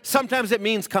hand, sometimes it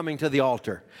means coming to the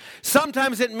altar.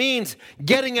 Sometimes it means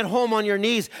getting at home on your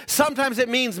knees. Sometimes it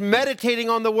means meditating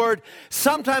on the Word.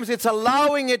 Sometimes it's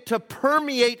allowing it to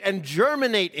permeate and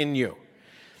germinate in you.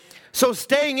 So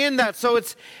staying in that. So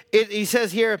he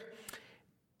says here,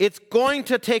 it's going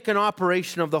to take an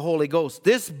operation of the Holy Ghost.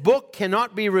 This book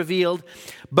cannot be revealed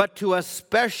but to a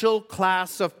special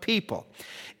class of people.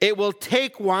 It will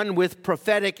take one with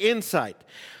prophetic insight.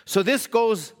 So this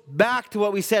goes back to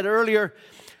what we said earlier.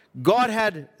 God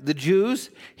had the Jews,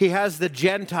 He has the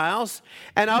Gentiles,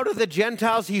 and out of the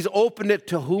Gentiles He's opened it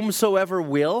to whomsoever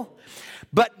will.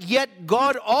 But yet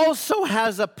God also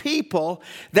has a people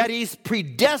that He's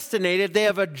predestinated. They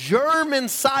have a germ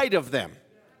inside of them.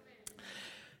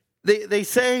 They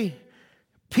say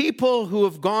people who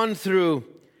have gone through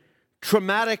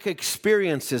traumatic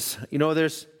experiences,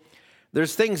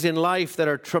 there's things in life that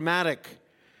are traumatic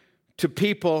to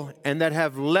people and that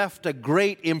have left a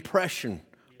great impression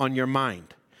on your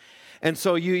mind. And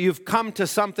so you've come to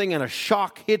something and a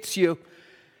shock hits you.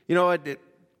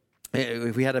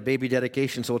 If we had a baby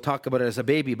dedication, so we'll talk about it as a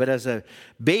baby, but as a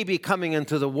baby coming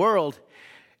into the world,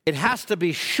 it has to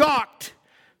be shocked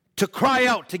to cry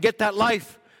out, to get that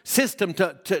life system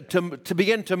to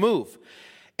begin to move.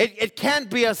 It can't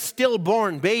be a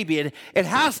stillborn baby. It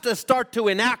has to start to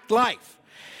enact life.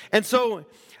 And so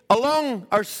along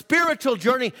our spiritual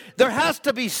journey, there has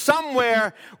to be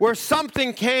somewhere where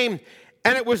something came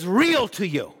and it was real to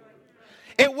you.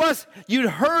 It was, you'd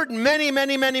heard many,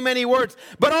 many, many, many words,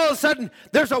 but all of a sudden,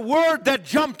 there's a word that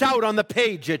jumped out on the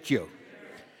page at you.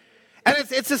 And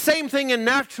it's the same thing in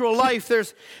natural life.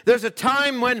 There's a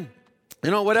time when,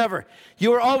 whatever, you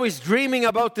were always dreaming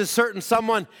about this certain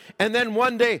someone, and then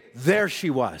one day, there she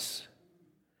was.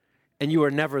 And you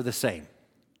were never the same.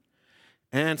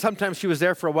 And sometimes she was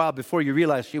there for a while before you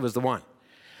realized she was the one.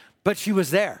 But she was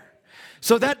there.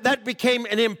 So that became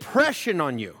an impression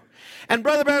on you. And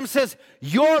Brother Branham says,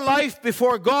 your life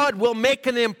before God will make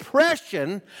an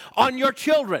impression on your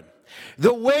children.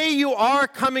 The way you are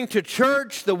coming to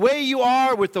church, the way you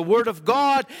are with the Word of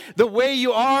God, the way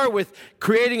you are with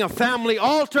creating a family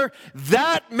altar,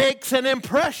 that makes an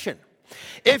impression.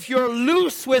 If you're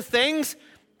loose with things,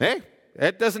 hey,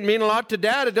 it doesn't mean a lot to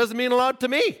Dad, it doesn't mean a lot to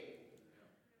me.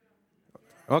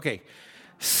 Okay,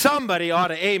 somebody ought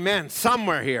to amen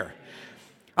somewhere here.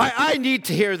 I need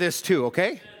to hear this too,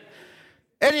 okay?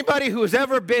 Anybody who's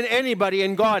ever been anybody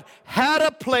in God had a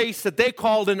place that they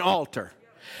called an altar.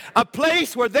 A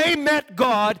place where they met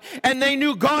God and they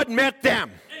knew God met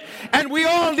them. And we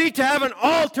all need to have an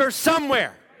altar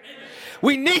somewhere.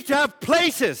 We need to have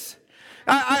places.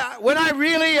 When I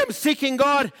really am seeking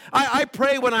God, I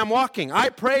pray when I'm walking. I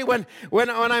pray when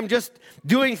I'm just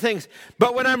doing things.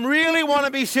 But when I really want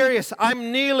to be serious,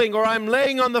 I'm kneeling or I'm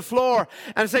laying on the floor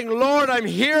and saying, Lord, I'm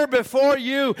here before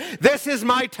you. This is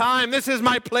my time. This is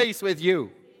my place with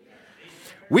you.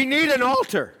 We need an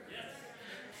altar.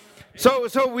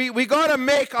 So we got to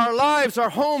make our lives, our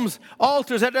homes,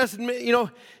 altars. That doesn't mean,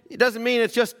 it doesn't mean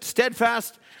it's just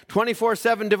steadfast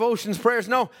 24/7 devotions, prayers.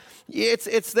 No,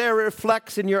 it's there. It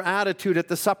reflects in your attitude at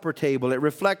the supper table. It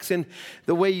reflects in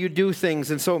the way you do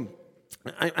things. And so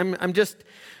I'm just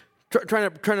trying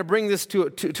to bring this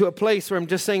to a place where I'm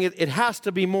just saying it has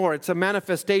to be more. It's a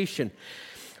manifestation.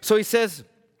 So he says,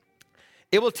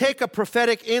 it will take a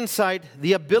prophetic insight,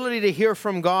 the ability to hear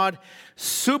from God,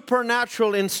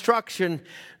 supernatural instruction,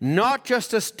 not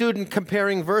just a student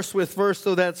comparing verse with verse,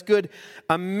 though that's good.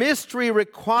 A mystery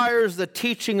requires the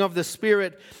teaching of the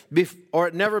Spirit, or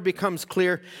it never becomes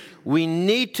clear. We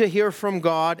need to hear from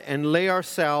God and lay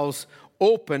ourselves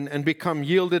open and become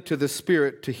yielded to the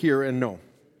Spirit to hear and know.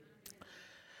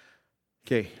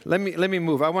 Okay, let me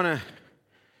move. I want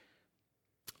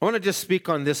to just speak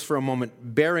on this for a moment,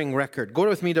 bearing record. Go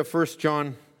with me to 1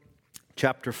 John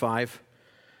chapter 5.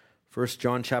 1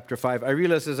 John chapter 5. I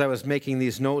realized as I was making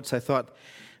these notes, I thought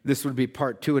this would be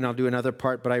part 2 and I'll do another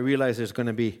part, but I realize there's going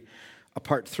to be a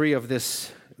part 3 of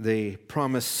this, the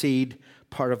promised seed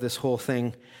part of this whole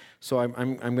thing. So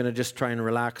I'm going to just try and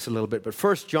relax a little bit. But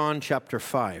 1 John chapter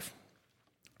 5,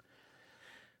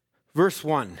 verse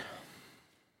 1.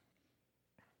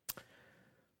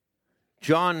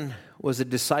 John was a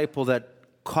disciple that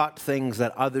caught things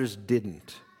that others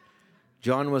didn't.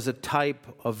 John was a type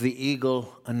of the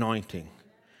eagle anointing.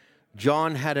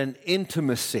 John had an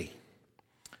intimacy.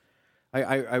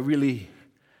 I really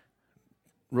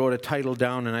wrote a title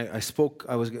down and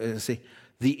I was going to say,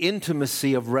 the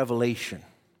intimacy of revelation.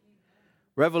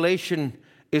 Revelation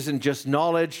isn't just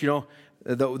knowledge,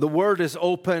 the word is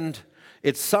opened.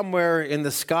 It's somewhere in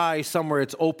the sky, somewhere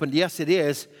it's opened. Yes, it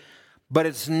is. But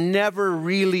it's never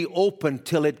really open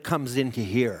till it comes into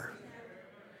here.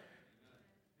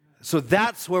 So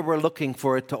that's where we're looking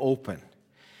for it to open.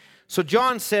 So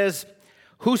John says,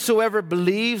 whosoever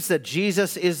believes that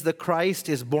Jesus is the Christ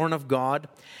is born of God.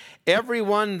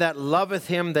 Everyone that loveth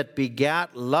him that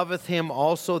begat, loveth him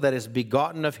also that is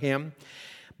begotten of him.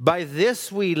 By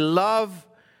this we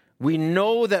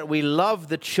know that we love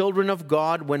the children of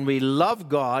God when we love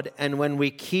God and when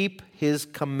we keep his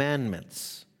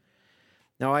commandments.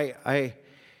 Now,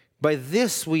 by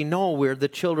this we know we're the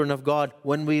children of God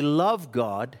when we love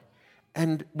God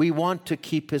and we want to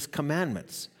keep his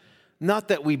commandments. Not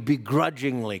that we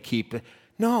begrudgingly keep it.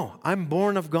 No, I'm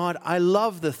born of God. I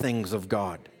love the things of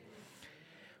God.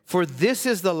 For this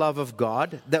is the love of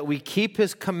God, that we keep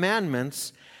his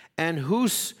commandments, and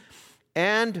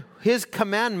his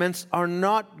commandments are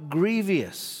not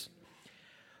grievous.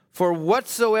 For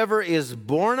whatsoever is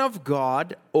born of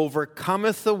God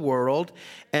overcometh the world,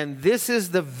 and this is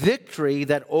the victory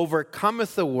that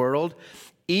overcometh the world,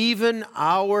 even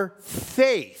our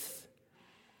faith.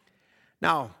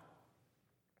 Now,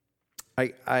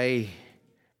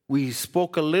 we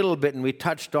spoke a little bit and we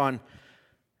touched on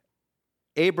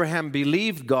Abraham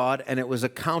believed God and it was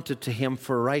accounted to him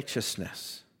for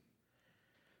righteousness.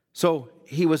 So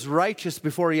he was righteous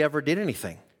before he ever did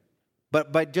anything.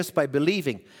 but just by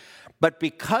believing. But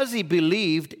because he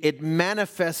believed, it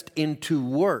manifested into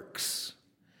works.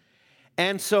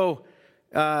 And so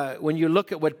when you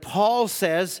look at what Paul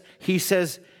says, he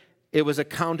says it was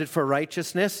accounted for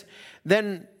righteousness.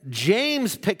 Then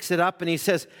James picks it up and he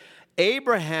says,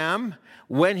 Abraham,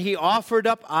 when he offered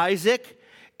up Isaac,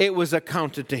 it was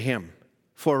accounted to him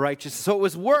for righteousness. So it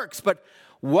was works, but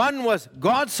one was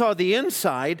God saw the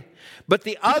inside, but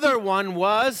the other one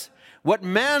was what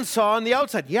man saw on the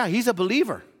outside. Yeah, he's a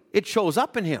believer. It shows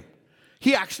up in him.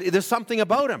 There's something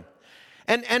about him.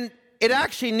 And it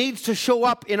actually needs to show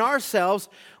up in ourselves.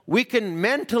 We can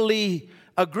mentally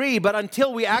agree, but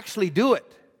until we actually do it.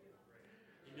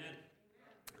 Amen.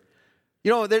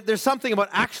 You know, there's something about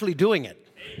actually doing it.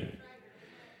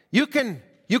 Amen.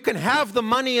 You can have the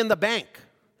money in the bank.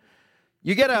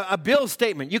 You get a bill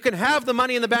statement. You can have the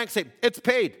money in the bank, say, it's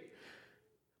paid.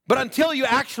 But until you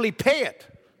actually pay it,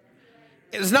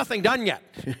 there's nothing done yet.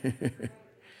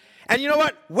 And you know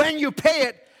what? When you pay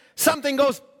it, something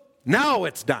goes, now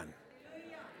it's done.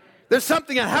 There's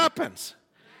something that happens.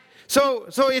 So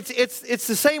it's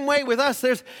the same way with us.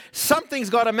 There's something's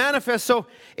got to manifest. So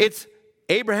it's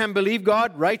Abraham believed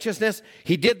God, righteousness.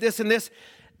 He did this and this.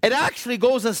 It actually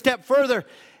goes a step further.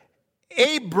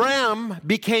 Abram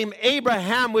became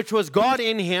Abraham, which was God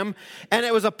in him, and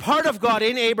it was a part of God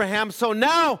in Abraham. So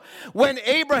now when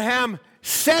Abraham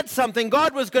said something,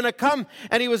 God was going to come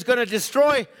and he was going to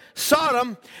destroy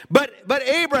Sodom, but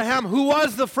Abraham, who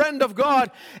was the friend of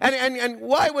God, and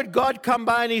why would God come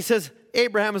by and he says,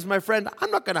 Abraham is my friend,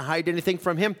 I'm not going to hide anything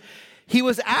from him. He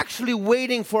was actually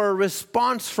waiting for a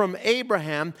response from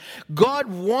Abraham. God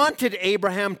wanted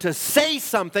Abraham to say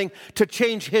something to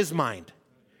change his mind.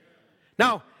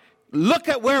 Now, look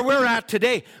at where we're at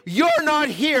today. You're not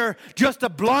here just a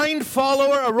blind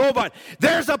follower, a robot.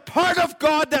 There's a part of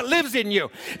God that lives in you.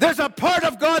 There's a part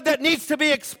of God that needs to be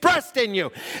expressed in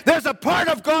you. There's a part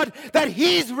of God that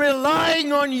He's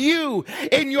relying on you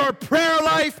in your prayer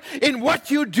life, in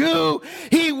what you do.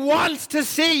 He wants to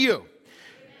see you.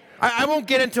 I won't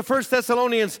get into 1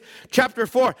 Thessalonians chapter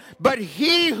 4, but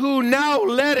he who now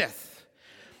letteth.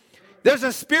 There's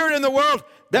a spirit in the world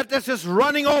that's just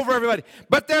running over everybody.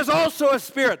 But there's also a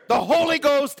spirit, the Holy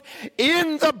Ghost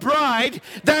in the bride,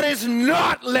 that is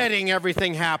not letting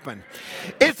everything happen.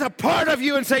 It's a part of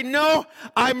you and say, no,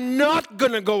 I'm not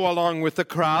going to go along with the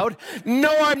crowd.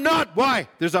 No, I'm not. Why?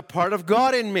 There's a part of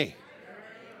God in me.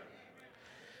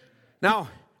 Now,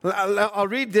 I'll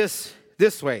read this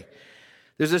way.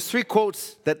 There's 3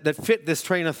 quotes that fit this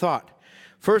train of thought.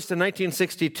 First, in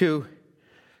 1962,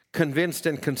 convinced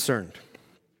and concerned.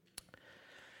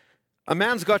 A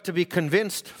man's got to be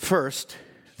convinced first.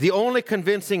 The only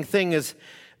convincing thing is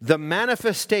the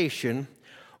manifestation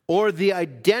or the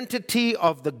identity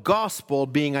of the gospel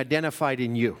being identified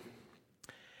in you.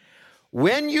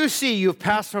 When you see you've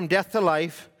passed from death to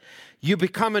life, you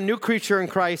become a new creature in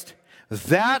Christ,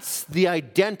 that's the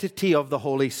identity of the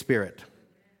Holy Spirit.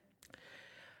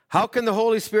 How can the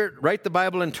Holy Spirit write the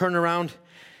Bible and turn around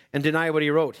and deny what he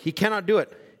wrote? He cannot do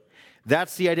it.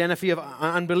 That's the identity of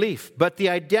unbelief. But the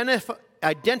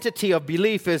identity of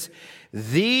belief is,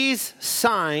 these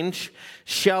signs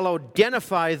shall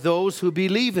identify those who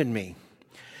believe in me.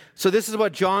 So this is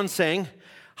what John's saying.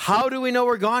 How do we know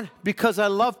we're God? Because I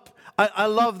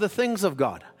love the things of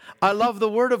God. I love the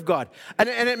Word of God. And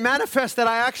it manifests that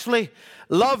I actually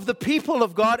love the people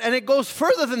of God. And it goes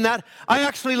further than that. I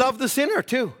actually love the sinner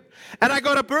too. And I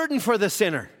got a burden for the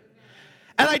sinner.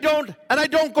 And I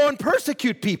don't go and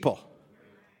persecute people.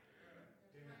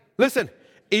 Listen,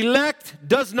 elect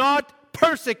does not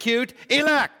persecute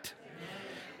elect.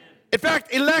 In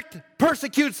fact, elect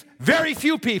persecutes very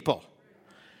few people.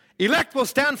 Elect will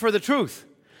stand for the truth.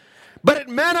 But it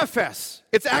manifests.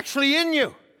 It's actually in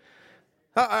you.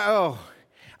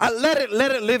 Let it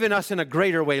live in us in a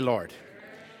greater way, Lord.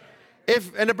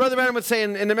 And Brother Branham would say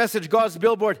in the message, God's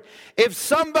Billboard, if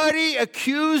somebody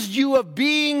accused you of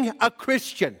being a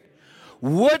Christian,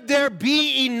 would there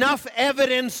be enough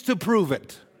evidence to prove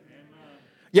it?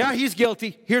 Yeah, he's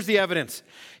guilty. Here's the evidence.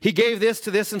 He gave this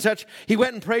to this and such. He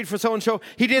went and prayed for so-and-so.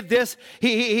 He did this.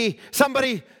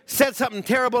 Somebody said something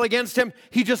terrible against him.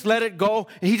 He just let it go,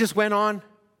 and he just went on.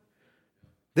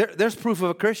 There's proof of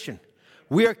a Christian.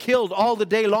 We are killed all the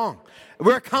day long.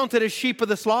 We're counted as sheep of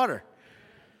the slaughter.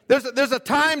 There's a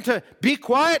time to be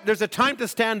quiet. There's a time to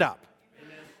stand up.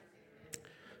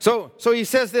 So he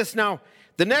says this now.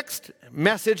 The next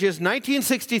message is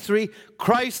 1963,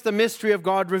 Christ, the mystery of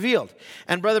God revealed.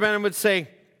 And Brother Branham would say,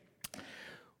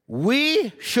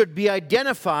 we should be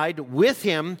identified with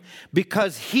him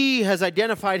because he has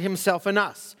identified himself in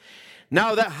us.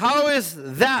 Now, how is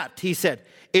that, he said?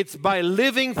 It's by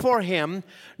living for Him,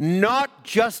 not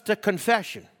just a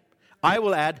confession. I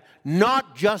will add,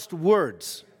 not just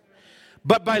words,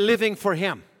 but by living for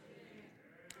Him.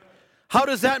 How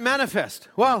does that manifest?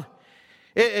 Well,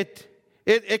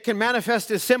 it can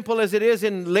manifest as simple as it is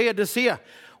in Laodicea,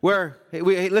 where,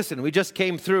 we just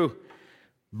came through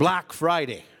Black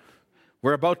Friday.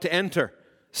 We're about to enter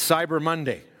Cyber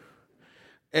Monday.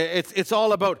 It's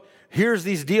all about, here's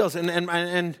these deals.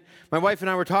 And my wife and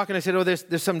I were talking. I said,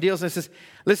 there's some deals. And I says,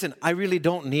 listen, I really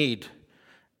don't need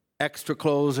extra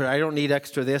clothes, or I don't need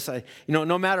extra this.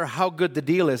 No matter how good the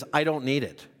deal is, I don't need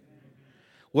it.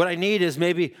 What I need is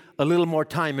maybe a little more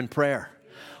time in prayer.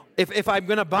 If I'm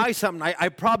going to buy something, I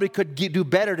probably could do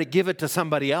better to give it to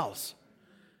somebody else.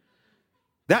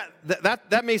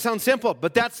 That may sound simple,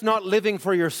 but that's not living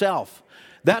for yourself.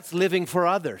 That's living for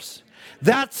others.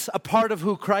 That's a part of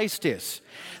who Christ is.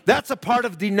 That's a part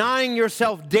of denying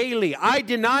yourself daily. I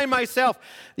deny myself.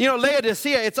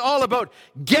 Laodicea, it's all about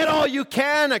get all you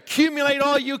can, accumulate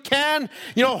all you can,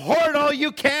 hoard all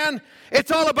you can.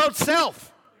 It's all about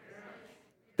self.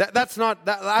 That's not,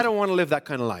 I don't want to live that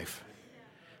kind of life.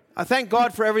 I thank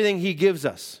God for everything He gives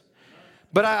us.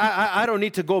 But I don't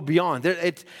need to go beyond.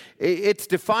 It's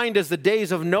defined as the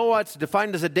days of Noah. It's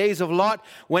defined as the days of Lot,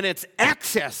 when it's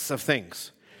excess of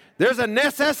things. There's a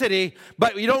necessity,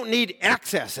 but you don't need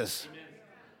excesses.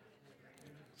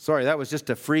 Sorry, that was just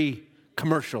a free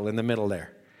commercial in the middle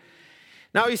there.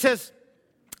 Now he says,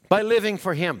 by living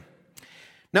for Him.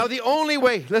 Now the only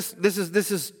way, this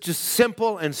is just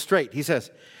simple and straight. He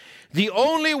says, the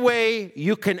only way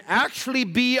you can actually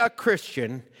be a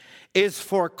Christian is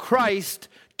for Christ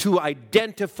to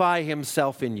identify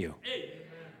Himself in you.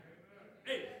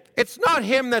 It's not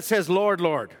Him that says, Lord,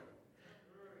 Lord.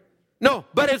 No,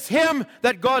 but it's Him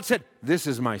that God said, this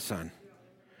is my son.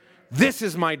 This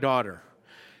is my daughter.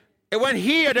 And when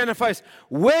He identifies,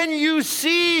 when you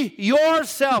see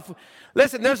yourself,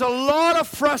 listen, there's a lot of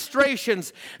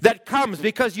frustrations that comes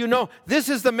because this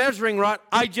is the measuring rod,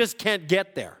 I just can't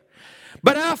get there.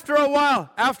 But after a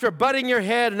while, after butting your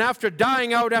head and after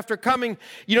dying out, after coming,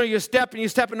 you step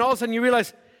and all of a sudden you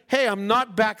realize, hey, I'm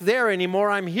not back there anymore,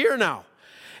 I'm here now.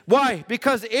 Why?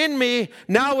 Because in me,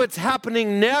 now it's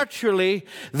happening naturally,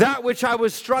 that which I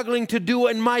was struggling to do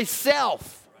in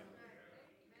myself.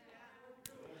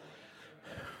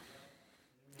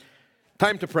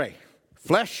 Time to pray.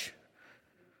 Flesh,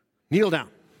 kneel down.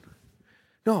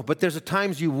 No, but there's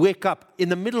times you wake up in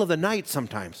the middle of the night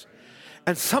sometimes,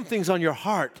 and something's on your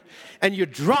heart, and you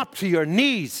drop to your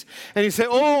knees, and you say,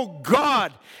 oh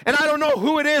God, and I don't know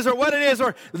who it is or what it is,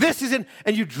 or this isn't,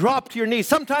 and you drop to your knees.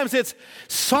 Sometimes it's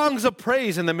songs of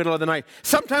praise in the middle of the night.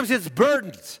 Sometimes it's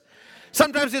burdens.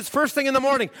 Sometimes it's first thing in the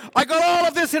morning. I got all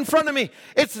of this in front of me.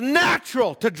 It's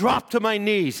natural to drop to my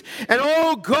knees. And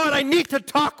oh God, I need to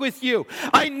talk with you.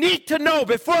 I need to know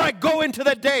before I go into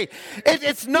the day.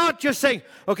 It's not just saying,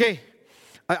 okay,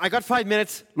 I got 5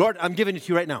 minutes. Lord, I'm giving it to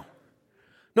you right now.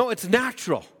 No, it's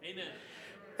natural. Amen.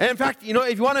 And in fact,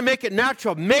 if you want to make it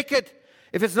natural, make it,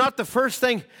 if it's not the first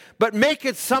thing, but make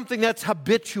it something that's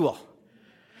habitual.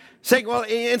 Saying, well,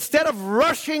 instead of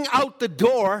rushing out the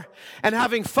door and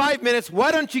having 5 minutes,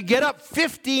 why don't you get up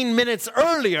 15 minutes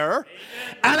earlier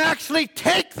and actually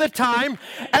take the time,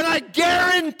 and I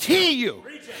guarantee you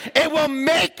it will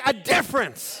make a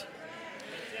difference.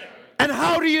 And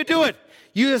how do you do it?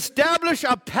 You establish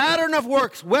a pattern of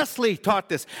works. Wesley taught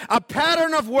this. A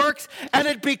pattern of works, and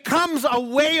it becomes a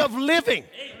way of living.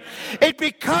 It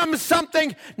becomes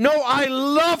something, no, I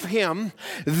love Him,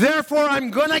 therefore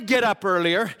I'm going to get up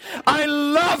earlier. I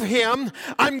love Him,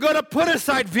 I'm going to put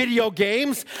aside video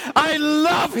games. I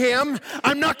love Him,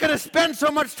 I'm not going to spend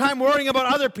so much time worrying about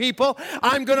other people.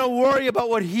 I'm going to worry about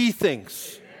what He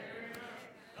thinks.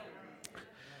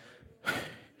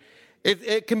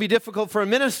 It can be difficult for a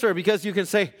minister because you can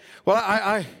say, well,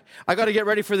 I got to get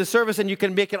ready for the service, and you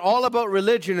can make it all about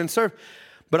religion and serve.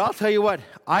 But I'll tell you what,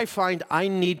 I find I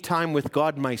need time with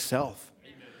God myself.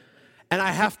 Amen. And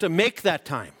I have to make that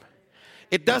time.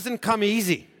 It doesn't come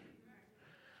easy.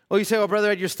 Oh, you say, well, Brother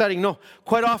Ed, you're studying. No,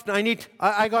 quite often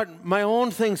I got my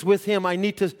own things with Him. I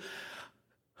need to.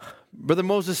 Brother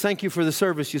Moses, thank you for the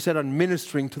service you said on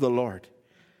ministering to the Lord.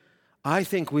 I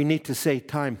think we need to say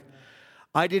time.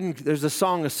 There's a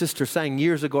song a sister sang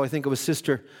years ago. I think it was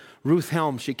Sister Ruth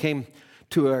Helm. She came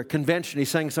to a convention. He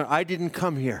sang a song, I didn't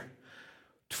come here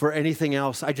for anything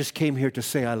else. I just came here to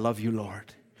say, I love you,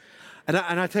 Lord. And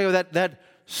I tell you that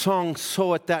song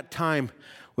so at that time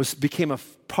became a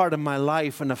part of my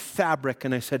life and a fabric.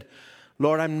 And I said,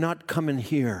 Lord, I'm not coming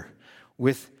here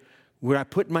with where I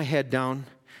put my head down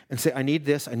and say, I need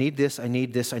this, I need this, I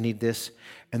need this, I need this.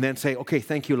 And then say, okay,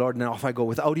 thank you, Lord, and off I go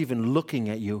without even looking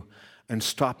at you and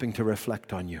stopping to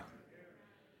reflect on you.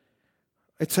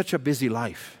 It's such a busy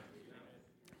life.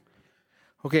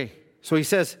 Okay, so he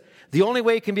says, the only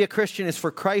way you can be a Christian is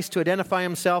for Christ to identify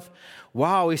himself.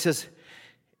 Wow, he says,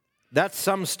 that's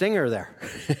some stinger there.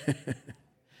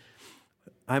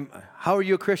 How are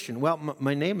you a Christian? Well,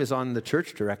 my name is on the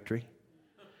church directory.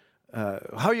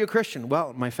 How are you a Christian?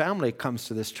 Well, my family comes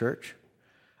to this church.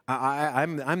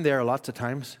 I'm there lots of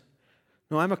times.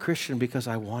 No, I'm a Christian because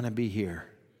I want to be here.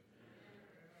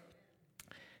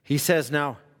 He says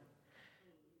now,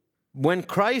 when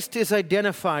Christ is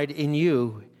identified in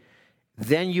you,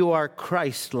 then you are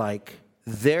Christ-like.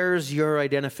 There's your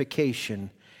identification.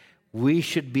 We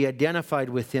should be identified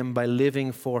with him by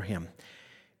living for him.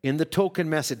 In the Token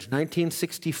Message,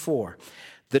 1964,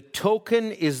 the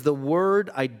token is the word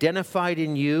identified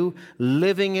in you,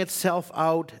 living itself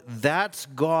out. That's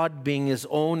God being his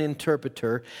own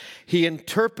interpreter. He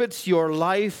interprets your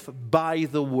life by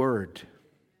the word.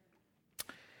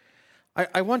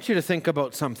 I want you to think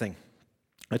about something.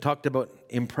 I talked about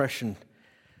impression.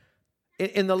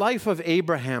 In the life of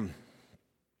Abraham,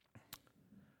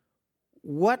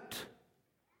 what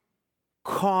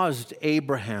caused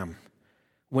Abraham,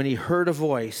 when he heard a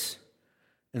voice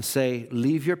and say,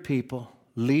 leave your people,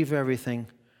 leave everything,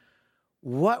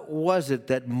 what was it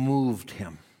that moved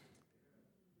him?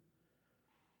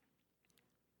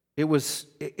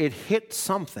 It hit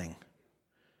something.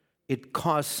 It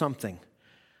caused something.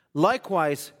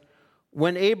 Likewise,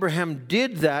 when Abraham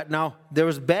did that, now there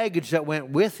was baggage that went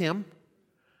with him,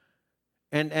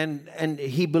 and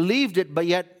he believed it, but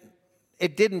yet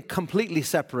it didn't completely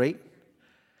separate.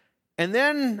 And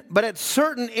then, but at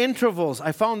certain intervals,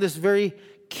 I found this very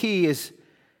key, is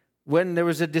when there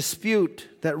was a dispute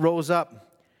that rose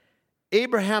up,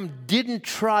 Abraham didn't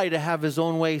try to have his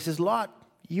own way. He says, Lot,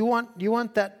 you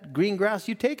want that green grass?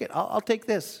 You take it. I'll take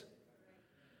this.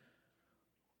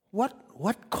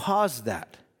 What caused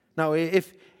that? Now,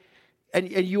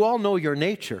 and you all know your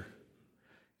nature.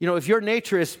 You know, if your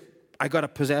nature is, I got to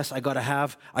possess, I got to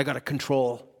have, I got to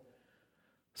control.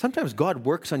 Sometimes God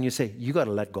works on you, say, you got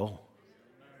to let go.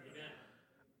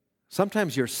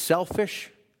 Sometimes you're selfish,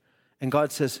 and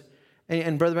God says,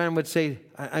 and Brother Branham would say,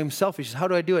 I'm selfish. How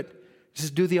do I do it?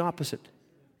 Just do the opposite.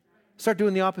 Start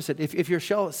doing the opposite. If you're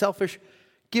selfish,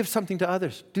 give something to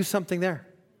others. Do something there.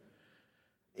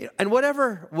 And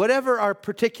whatever our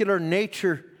particular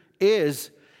nature is,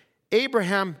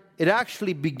 Abraham, it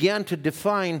actually began to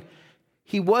define,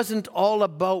 he wasn't all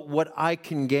about what I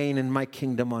can gain in my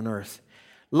kingdom on earth.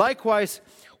 Likewise,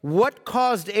 what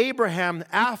caused Abraham,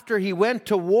 after he went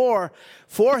to war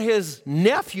for his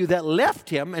nephew that left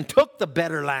him and took the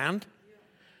better land,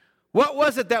 what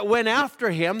was it that went after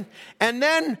him? And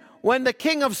then when the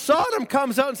king of Sodom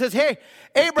comes out and says, hey,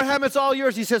 Abraham, it's all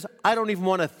yours, he says, I don't even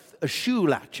want a shoe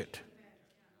latchet.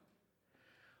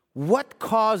 What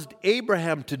caused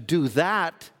Abraham to do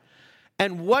that?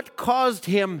 And what caused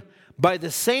him, by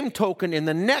the same token, in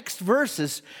the next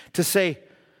verses, to say,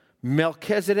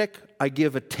 Melchizedek, I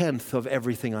give 1/10 of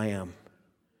everything I am.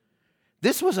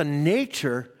 This was a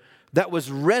nature that was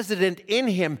resident in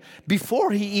him before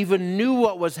he even knew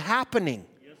what was happening.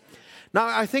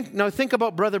 Now think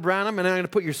about Brother Branham, and I'm going to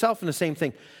put yourself in the same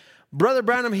thing. Brother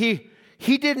Branham, he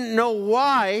didn't know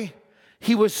why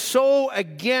he was so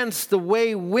against the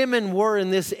way women were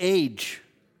in this age.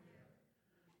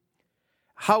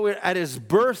 How at his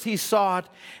birth he saw it,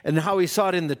 and how he saw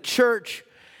it in the church.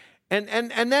 And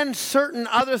then certain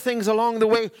other things along the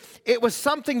way. It was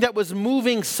something that was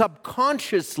moving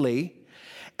subconsciously,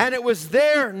 and it was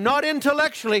there, not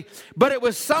intellectually, but it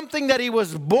was something that he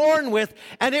was born with,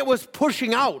 and it was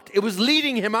pushing out. It was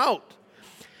leading him out.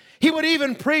 He would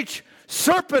even preach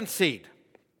serpent seed.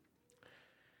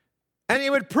 And he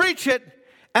would preach it,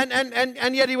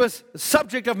 and yet he was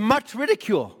subject of much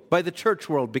ridicule by the church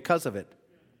world because of it.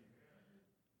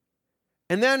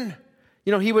 And then,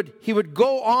 you know, he would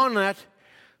go on that,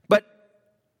 but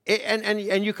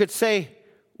and you could say,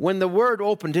 when the word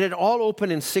opened, did it all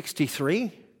open in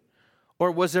 63?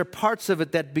 Or was there parts of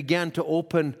it that began to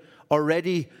open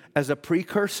already as a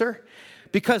precursor?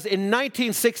 Because in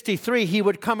 1963, he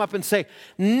would come up and say,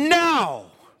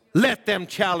 now let them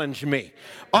challenge me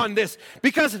on this.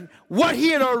 Because what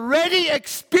he had already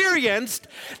experienced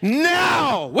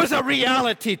now was a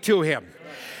reality to him.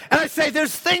 And I say,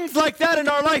 there's things like that in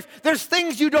our life. There's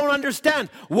things you don't understand.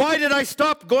 Why did I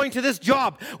stop going to this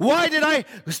job? Why did I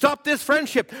stop this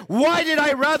friendship? Why did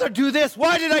I rather do this?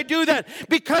 Why did I do that?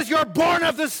 Because you're born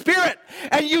of the Spirit,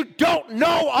 and you don't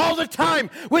know all the time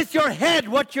with your head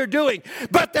what you're doing.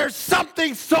 But there's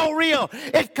something so real,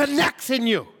 it connects in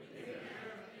you.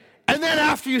 And then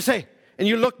after you say, and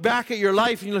you look back at your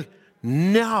life, and you look,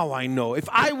 now I know. If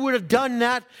I would have done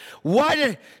that,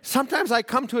 sometimes I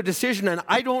come to a decision and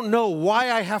I don't know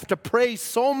why I have to pray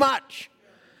so much.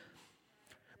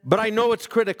 But I know it's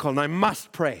critical and I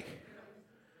must pray.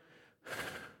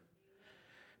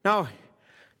 Now,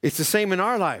 it's the same in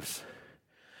our lives.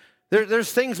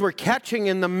 There's things we're catching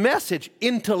in the message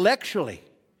intellectually.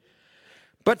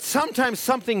 But sometimes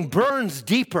something burns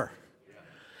deeper.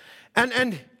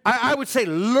 And I would say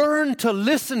learn to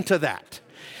listen to that.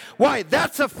 Why?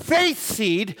 That's a faith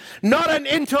seed, not an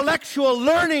intellectual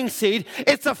learning seed.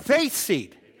 It's a faith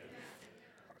seed.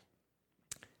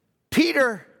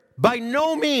 Peter by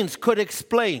no means could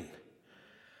explain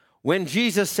when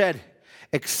Jesus said,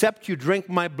 except you drink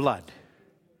my blood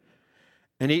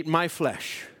and eat my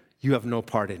flesh, you have no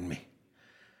part in me.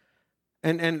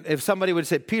 And if somebody would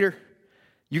say, Peter,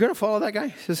 you going to follow that guy?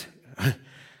 He says,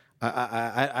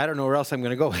 I don't know where else I'm going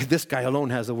to go. This guy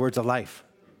alone has the words of life.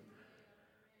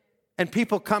 And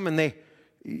people come and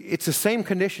it's the same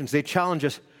conditions. They challenge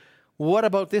us. What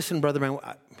about this? And Brother Man,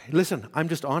 listen, I'm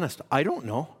just honest. I don't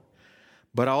know.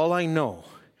 But all I know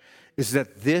is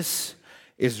that this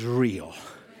is real.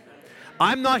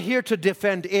 I'm not here to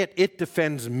defend it. It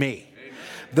defends me.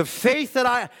 The faith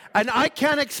that I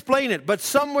can't explain it, but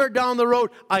somewhere down the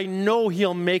road, I know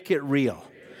He'll make it real.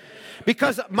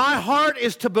 Because my heart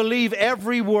is to believe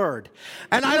every word.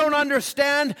 And I don't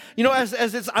understand, as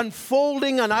it's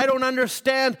unfolding, and I don't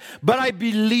understand, but I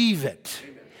believe it.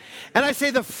 And I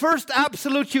say the first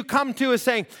absolute you come to is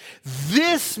saying,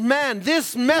 this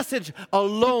message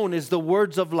alone is the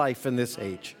words of life in this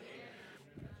age.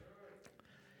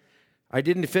 I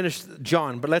didn't finish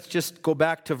John, but let's just go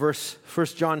back to 1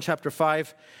 John chapter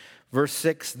 5. Verse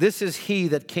 6, this is He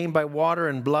that came by water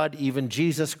and blood, even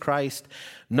Jesus Christ,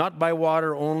 not by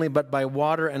water only, but by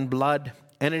water and blood.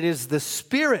 And it is the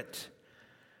Spirit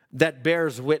that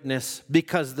bears witness,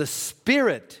 because the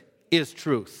Spirit is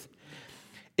truth.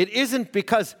 It isn't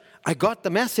because I got the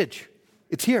message.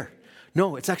 It's here.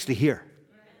 No, it's actually here.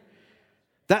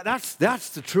 That's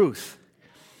the truth.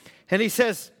 And he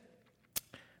says,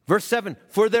 verse 7,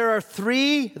 for there are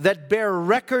three that bear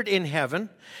record in heaven,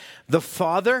 the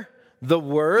Father, the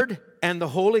Word, and the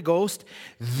Holy Ghost.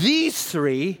 These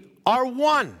three are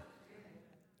one.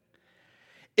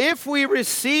 If we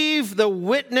receive the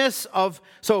witness of...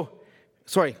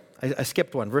 I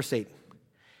skipped one, verse 8.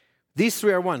 These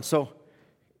three are one. So,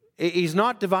 He's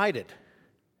not divided.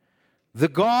 The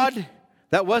God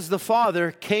that was the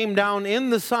Father came down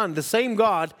in the Son, the same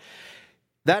God.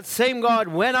 That same God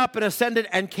went up and ascended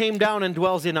and came down and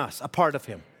dwells in us, a part of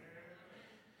Him.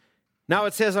 Now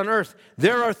it says on earth,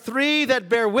 there are three that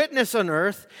bear witness on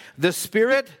earth, the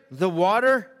Spirit, the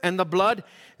water, and the blood.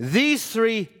 These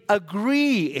three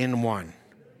agree in one.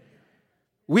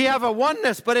 We have a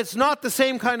oneness, but it's not the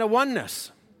same kind of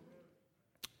oneness.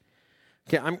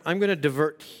 Okay, I'm going to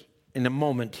divert in a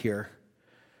moment here.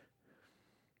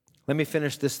 Let me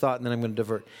finish this thought and then I'm going to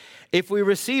divert. If we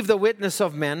receive the witness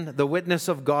of men, the witness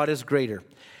of God is greater.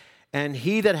 And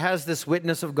he that has this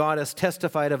witness of God has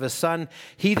testified of his Son.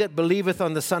 He that believeth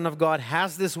on the Son of God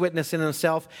has this witness in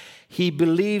himself. He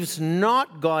believes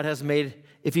not God has made,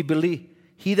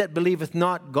 he that believeth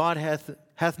not God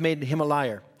hath made him a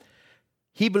liar.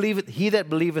 He that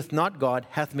believeth not God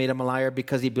hath made him a liar,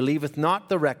 because he believeth not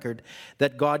the record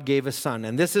that God gave his Son.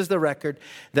 And this is the record,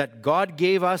 that God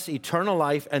gave us eternal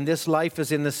life, and this life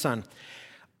is in the Son.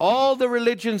 All the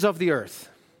religions of the earth.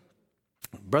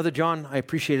 Brother John, I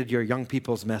appreciated your young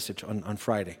people's message on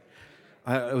Friday.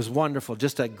 It was wonderful,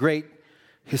 just a great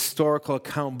historical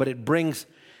account, but it brings,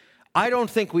 I don't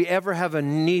think we ever have a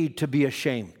need to be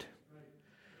ashamed.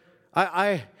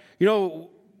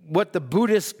 What the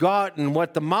Buddhists got and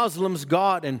what the Muslims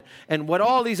got and what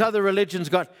all these other religions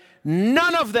got,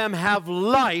 none of them have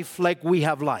life like we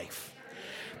have life.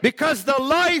 Because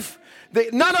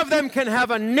none of them can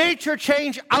have a nature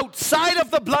change outside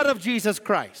of the blood of Jesus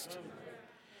Christ.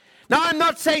 Now, I'm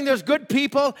not saying there's good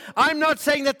people. I'm not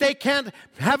saying that they can't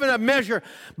have a measure.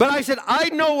 But I said, I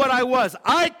know what I was.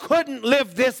 I couldn't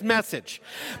live this message.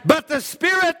 But the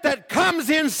Spirit that comes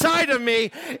inside of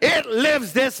me, it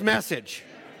lives this message.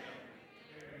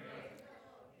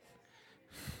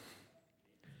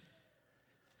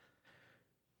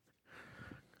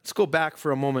 Let's go back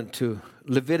for a moment to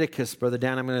Leviticus, Brother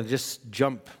Dan. I'm going to just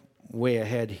jump way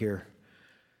ahead here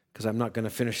because I'm not going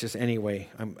to finish this anyway.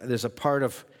 There's a part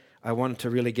of, I wanted to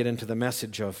really get into the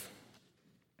message of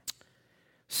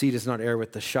seed is not heir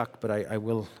with the shuck, but I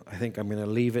think I'm going to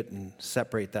leave it and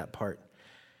separate that part.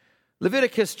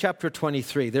 Leviticus chapter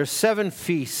 23. There's 7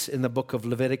 feasts in the book of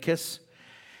Leviticus.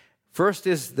 First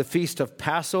is the feast of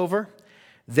Passover.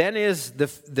 Then is the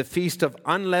feast of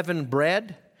unleavened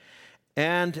bread.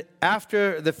 And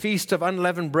after the feast of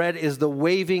unleavened bread is the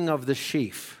waving of the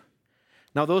sheaf.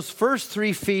 Now those first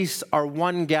 3 feasts are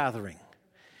one gathering.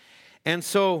 And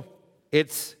so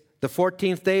it's the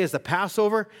 14th day is the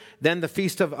Passover. Then the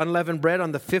feast of unleavened bread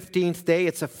on the 15th day.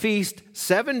 It's a feast,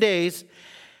 7 days.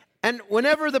 And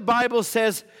whenever the Bible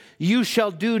says, you shall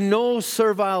do no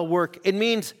servile work, it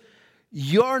means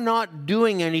you're not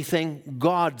doing anything,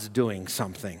 God's doing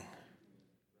something.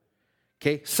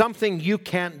 Okay, something you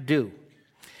can't do.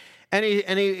 And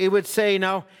he would say,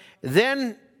 now,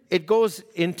 then it goes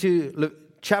into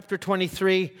chapter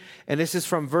 23, and this is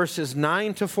from verses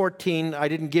 9 to 14. I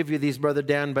didn't give you these, Brother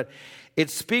Dan, but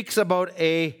it speaks about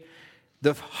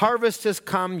the harvest has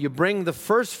come, you bring the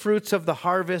first fruits of the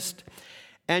harvest,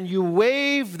 and you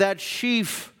wave that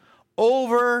sheaf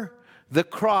over the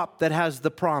crop that has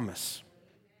the promise.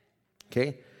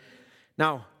 Okay?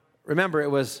 Now, remember,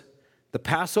 it was the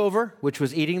Passover, which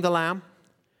was eating the lamb.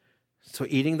 So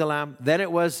eating the lamb. Then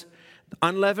it was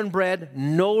unleavened bread,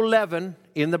 no leaven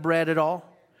in the bread at all.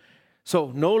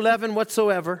 So no leaven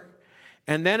whatsoever.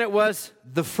 And then it was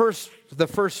the first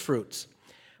fruits.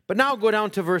 But now go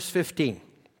down to verse 15.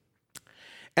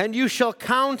 And you shall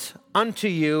count unto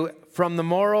you from the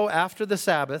morrow after the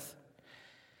Sabbath.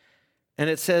 And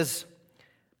it says,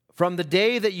 from the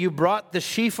day that you brought the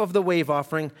sheaf of the wave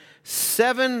offering,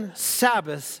 7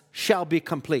 Sabbaths shall be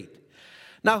complete.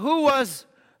 Now, who was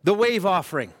the wave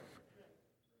offering?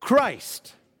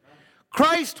 Christ.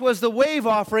 Christ was the wave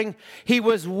offering. He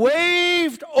was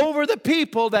waved over the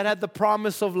people that had the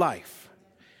promise of life.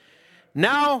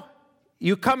 Now,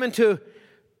 you come into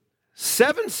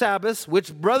 7 Sabbaths,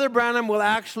 which Brother Branham will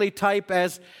actually type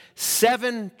as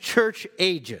 7 church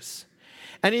ages.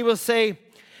 And he will say,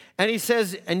 and he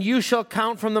says, and you shall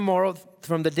count from the morrow,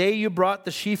 from the day you brought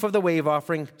the sheaf of the wave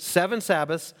offering, 7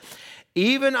 Sabbaths,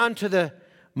 even unto the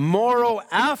morrow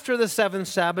after the 7th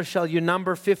Sabbath shall you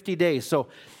number 50 days. So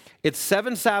it's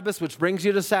 7 Sabbaths, which brings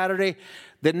you to Saturday.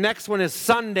 The next one is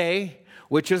Sunday,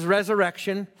 which is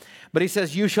resurrection. But he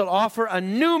says, you shall offer a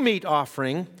new meat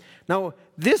offering. Now,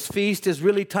 this feast is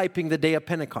really typing the day of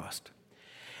Pentecost.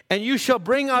 And you shall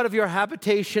bring out of your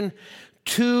habitation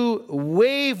 2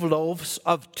 wave loaves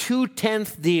of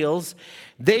 2/10 deals.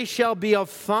 They shall be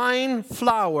of fine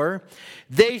flour.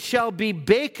 They shall be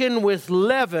baken with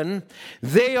leaven.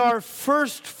 They are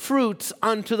first fruits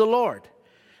unto the Lord.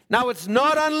 Now, it's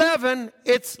not unleavened,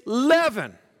 it's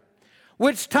leaven,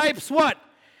 which types what?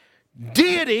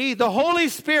 Deity, the Holy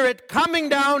Spirit, coming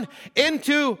down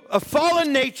into a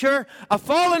fallen nature, a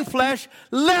fallen flesh,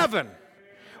 leaven.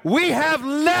 We have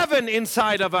leaven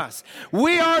inside of us.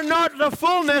 We are not the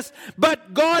fullness,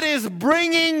 but God is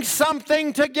bringing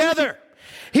something together.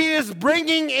 He is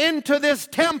bringing into this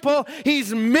temple,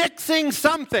 He's mixing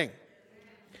something.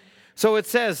 So it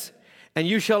says, and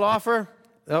you shall offer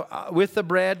with the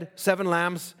bread 7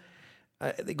 lambs.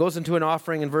 It goes into an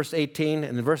offering in verse 18,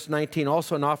 and in verse 19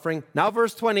 also an offering. Now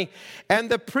verse 20,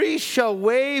 and the priest shall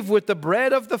wave with the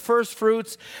bread of the first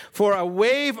fruits for a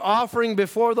wave offering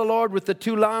before the Lord with the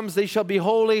 2 lambs. They shall be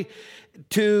holy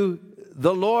to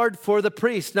the Lord for the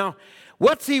priest. Now,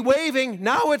 what's he waving?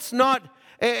 Now it's not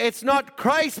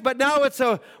Christ, but now it's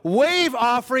a wave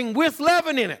offering with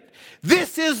leaven in it.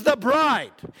 This is the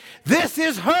bride. This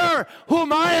is her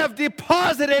whom I have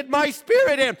deposited my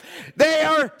spirit in. They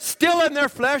are still in their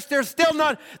flesh. They're still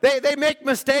not, they make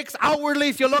mistakes outwardly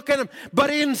if you look at them. But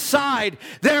inside,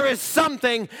 there is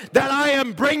something that I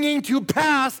am bringing to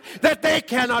pass that they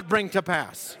cannot bring to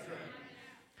pass.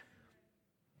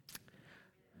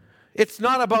 It's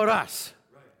not about us.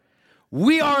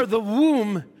 We are the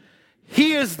womb.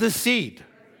 He is the seed.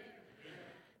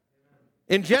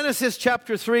 In Genesis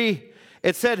chapter 3,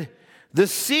 it said, the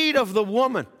seed of the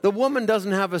woman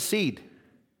doesn't have a seed.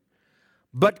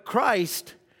 But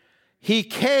Christ, He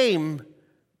came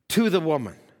to the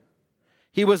woman.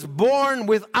 He was born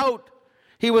without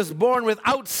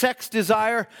sex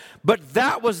desire, but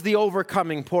that was the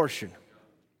overcoming portion.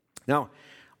 Now,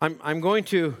 I'm going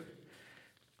to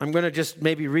just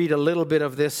maybe read a little bit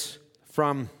of this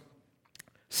from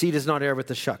Seed is not heir with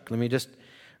the shuck. Let me just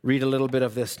read a little bit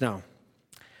of this now.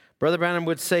 Brother Branham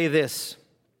would say this.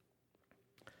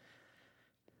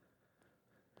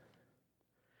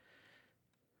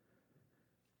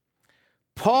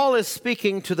 Paul is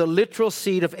speaking to the literal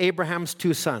seed of Abraham's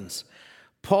 2 sons.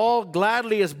 Paul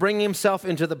gladly is bringing himself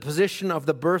into the position of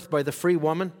the birth by the free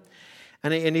woman.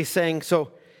 And he's saying,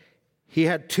 so he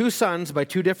had 2 sons by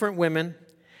 2 different women.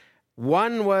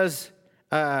 One was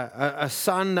a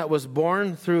son that was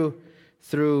born through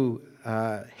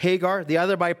Hagar, the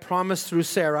other by promise through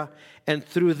Sarah, and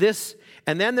through this,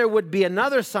 and then there would be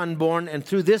another son born, and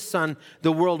through this son,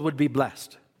 the world would be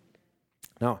blessed.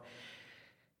 Now,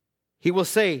 he will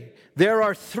say, there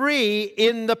are 3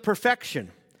 in the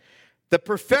perfection. The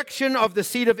perfection of the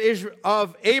seed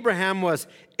of Abraham was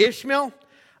Ishmael,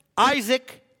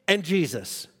 Isaac, and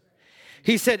Jesus.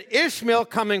 He said Ishmael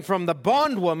coming from the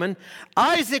bondwoman,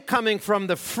 Isaac coming from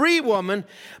the free woman,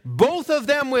 both of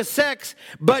them with sex,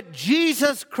 but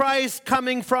Jesus Christ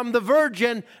coming from the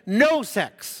virgin, no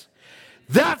sex.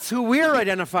 That's who we're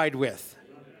identified with.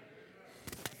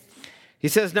 He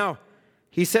says,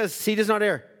 seed is not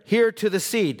heir. Here to the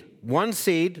seed. One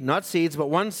seed, not seeds, but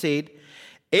one seed.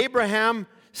 Abraham's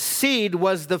seed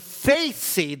was the faith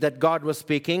seed that God was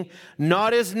speaking,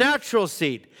 not his natural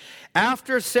seed.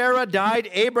 After Sarah died,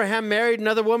 Abraham married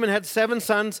another woman, had 7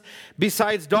 sons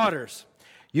besides daughters.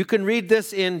 You can read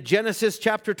this in Genesis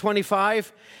chapter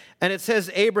 25, and it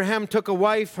says Abraham took a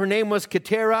wife, her name was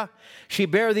Keturah. She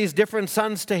bare these different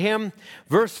sons to him.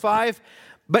 Verse 5,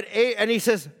 and he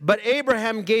says, but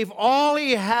Abraham gave all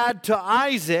he had to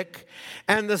Isaac,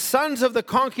 and the sons of the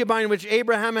concubine which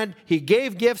Abraham had, he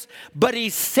gave gifts, but he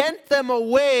sent them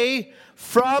away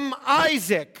from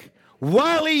Isaac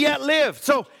while he yet lived.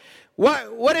 So,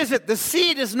 what is it? The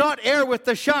seed is not heir with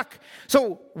the shuck.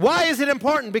 So why is it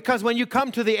important? Because when you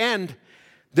come to the end,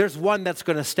 there's one that's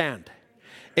going to stand.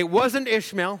 It wasn't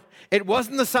Ishmael. It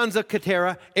wasn't the sons of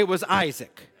Keturah. It was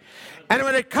Isaac. And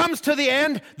when it comes to the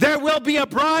end, there will be a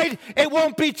bride. It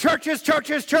won't be churches.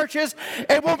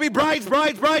 It won't be brides.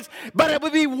 But it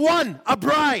will be one, a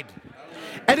bride.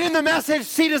 And in the message,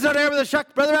 seed is not heir with the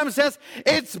shuck, Brother Branham says,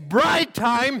 it's bride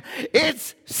time.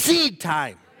 It's seed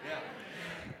time.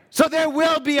 So there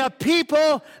will be a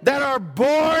people that are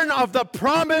born of the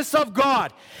promise of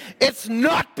God. It's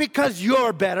not because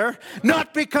you're better,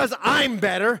 not because I'm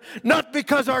better, not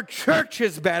because our church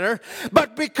is better,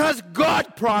 but because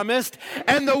God promised,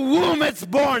 and the womb it's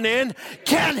born in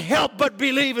can't help but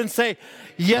believe and say,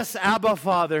 yes, Abba,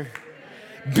 Father,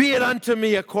 be it unto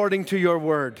me according to your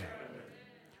word.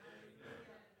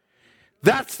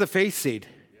 That's the faith seed.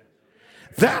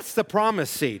 That's the promise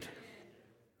seed.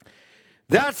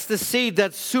 That's the seed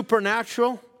that's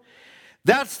supernatural.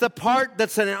 That's the part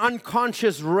that's in an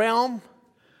unconscious realm.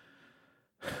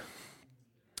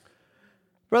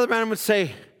 Brother Branham would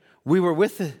say,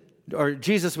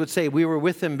 Jesus would say, we were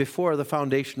with him before the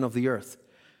foundation of the earth.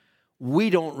 We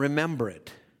don't remember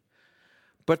it.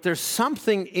 But there's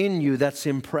something in you that's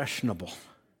impressionable.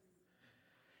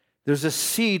 There's a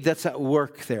seed that's at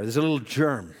work there. There's a little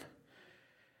germ.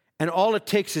 And all it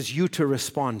takes is you to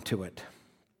respond to it.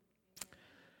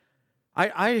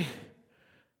 I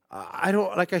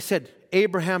don't, like I said,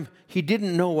 Abraham, he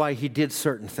didn't know why he did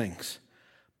certain things.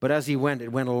 But as he went,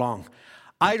 it went along.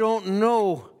 I don't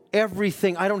know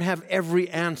everything. I don't have every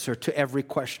answer to every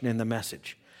question in the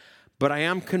message. But I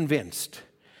am convinced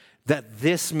that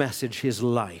this message is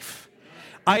life.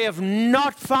 I have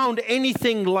not found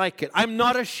anything like it. I'm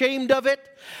not ashamed of it.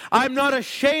 I'm not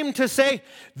ashamed to say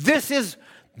this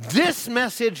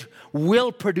message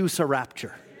will produce a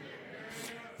rapture.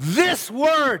 This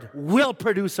word will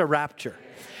produce a rapture.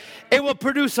 It will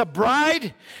produce a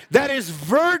bride that is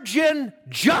virgin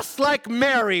just like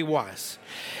Mary was.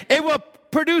 It will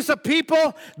produce a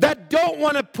people that don't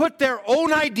want to put their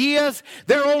own ideas,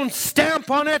 their own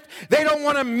stamp on it. They don't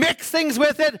want to mix things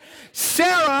with it.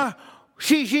 Sarah,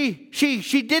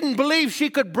 she didn't believe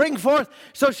she could bring forth,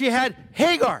 so she had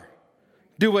Hagar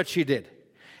do what she did.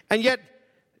 And yet,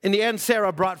 in the end,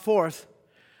 Sarah brought forth.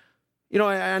 You know,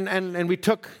 and we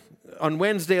took on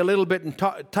Wednesday a little bit and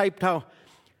typed how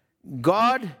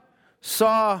God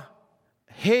saw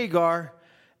Hagar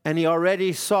and he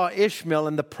already saw Ishmael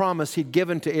and the promise he'd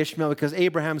given to Ishmael, because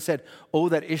Abraham said, oh,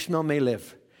 that Ishmael may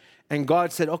live. And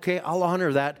God said, okay, I'll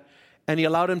honor that. And he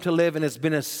allowed him to live, and it's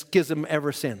been a schism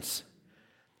ever since.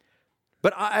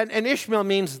 But and Ishmael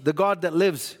means the God that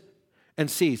lives and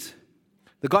sees.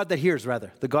 The God that hears,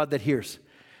 rather. The God that hears.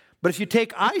 But if you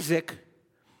take Isaac,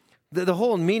 the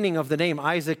whole meaning of the name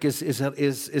Isaac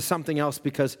is something else,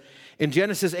 because in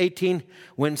Genesis 18,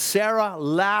 when Sarah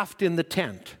laughed in the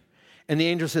tent, and the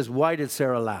angel says, why did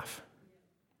Sarah laugh?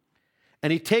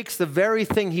 And he takes the very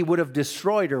thing he would have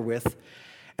destroyed her with,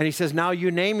 and he says, now you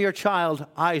name your child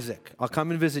Isaac. I'll come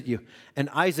and visit you. And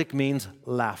Isaac means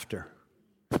laughter.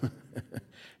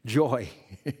 Joy.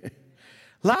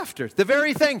 Laughter, the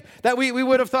very thing that we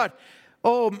would have thought,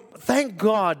 oh, thank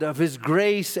God of His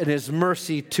grace and His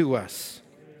mercy to us.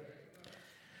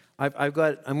 I'm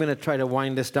going to try to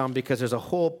wind this down because there's a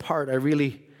whole part I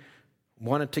really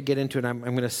wanted to get into, and I'm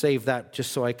going to save that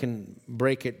just so I can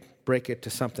break it to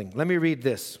something. Let me read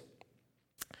this.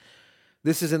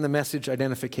 This is in the Message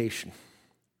identification.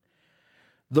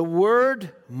 The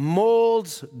Word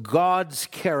molds God's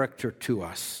character to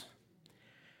us.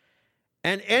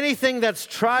 And anything that's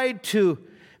tried to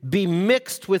be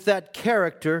mixed with that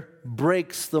character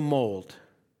breaks the mold.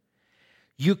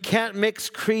 You can't mix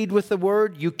creed with the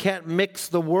Word. You can't mix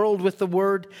the world with the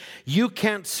Word. You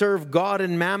can't serve God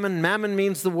and mammon. Mammon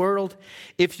means the world.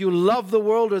 If you love the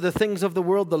world or the things of the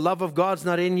world, the love of God's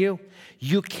not in you.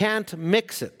 You can't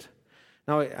mix it.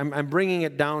 Now, I'm bringing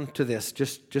it down to this,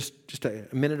 just a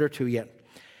minute or two yet.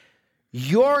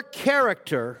 Your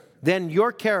character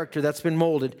that's been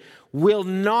molded will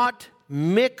not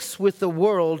mix with the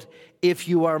world if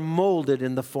you are molded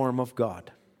in the form of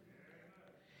God.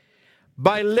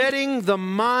 By letting the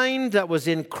mind that was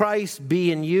in Christ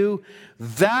be in you,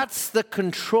 that's the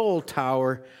control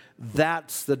tower,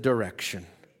 that's the direction.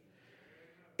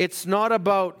 It's not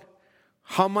about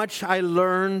how much I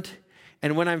learned,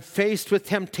 and when I'm faced with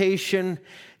temptation,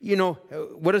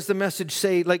 what does the Message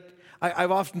say? Like,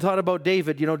 I've often thought about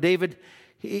David. David,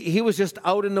 he was just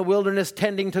out in the wilderness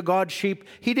tending to God's sheep.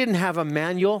 He didn't have a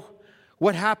manual.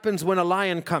 What happens when a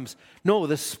lion comes? No,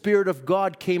 the Spirit of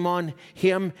God came on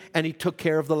him, and he took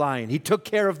care of the lion. He took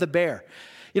care of the bear.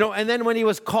 And then when he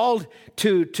was called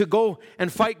to go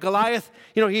and fight Goliath,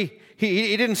 he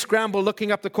didn't scramble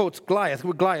looking up the quotes. Goliath,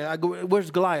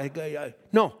 where's Goliath?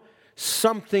 No,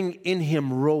 something in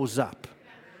him rose up.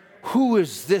 Who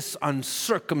is this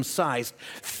uncircumcised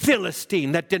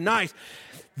Philistine that denies?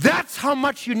 That's how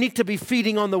much you need to be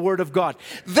feeding on the Word of God.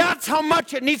 That's how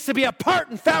much it needs to be a part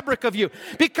and fabric of you.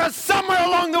 Because somewhere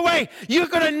along the way, you're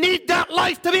going to need that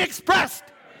life to be expressed.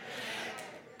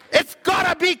 It's got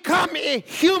to become a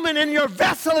human in your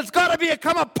vessel. It's got to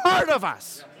become a part of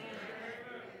us.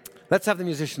 Let's have the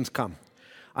musicians come.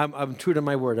 I'm true to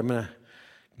my word. I'm going to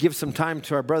give some time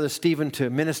to our brother Stephen to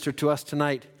minister to us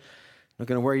tonight. I'm not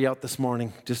going to wear you out this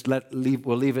morning.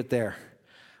 We'll leave it there.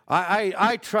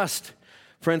 I trust,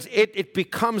 friends, it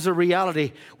becomes a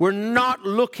reality. We're not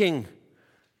looking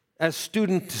as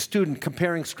student to student,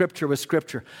 comparing Scripture with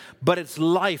Scripture, but it's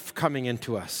life coming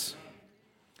into us.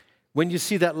 When you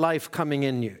see that life coming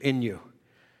in you,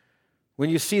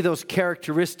 when you see those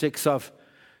characteristics of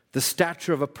the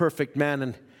stature of a perfect man,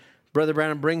 and Brother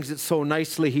Branham brings it so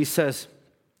nicely, he says,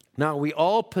 now we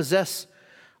all possess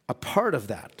a part of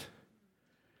that.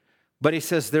 But he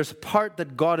says there's a part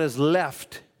that God has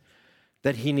left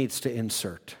that He needs to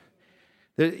insert.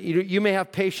 You may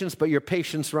have patience, but your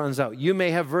patience runs out. You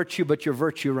may have virtue, but your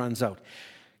virtue runs out.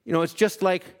 It's just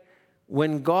like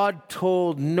when God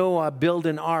told Noah, build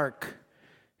an ark,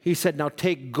 He said, now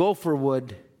take gopher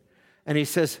wood. And he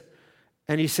says,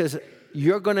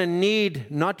 you're going to need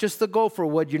not just the gopher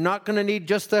wood. You're not going to need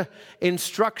just the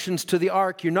instructions to the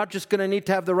ark. You're not just going to need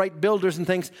to have the right builders and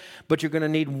things, but you're going to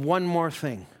need one more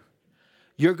thing.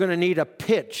 You're going to need a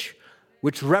pitch,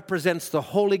 which represents the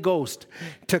Holy Ghost,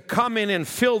 to come in and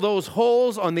fill those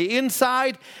holes on the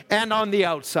inside and on the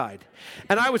outside.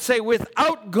 And I would say,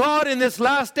 without God in this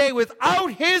last day,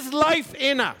 without His life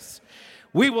in us,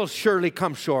 we will surely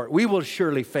come short. We will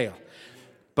surely fail.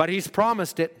 But He's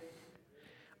promised it.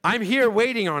 I'm here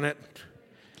waiting on it.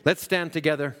 Let's stand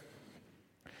together.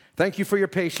 Thank you for your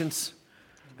patience.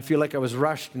 I feel like I was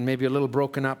rushed and maybe a little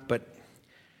broken up, but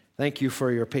thank you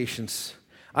for your patience.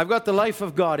 I've got the life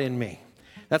of God in me.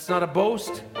 That's not a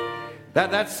boast.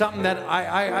 That's something that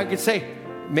I could say,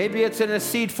 maybe it's in a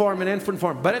seed form, an infant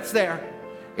form, but it's there.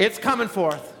 It's coming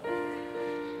forth.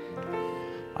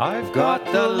 I've got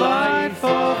the life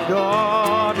of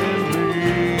God in me.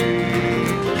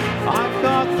 I've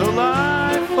got the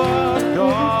life of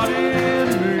God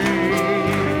in me.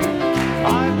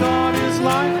 I've got His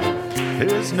life,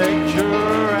 His nature,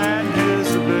 and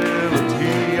His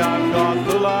ability. I've got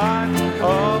the life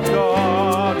of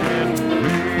God in me.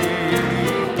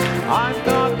 I've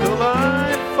got the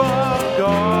life of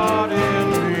God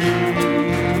in me.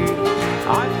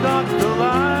 I've got the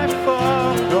life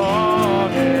of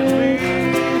God in me.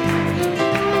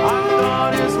 I've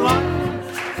got His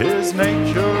life, His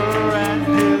nature, and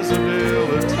His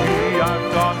ability.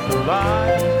 I've got the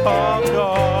life of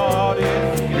God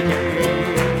in me.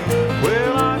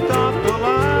 Well, I've got the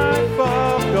life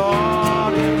of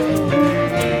God in me.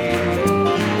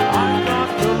 I've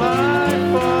got the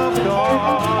life of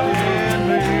God in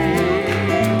me.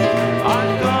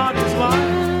 I've got His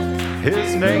life,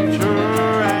 His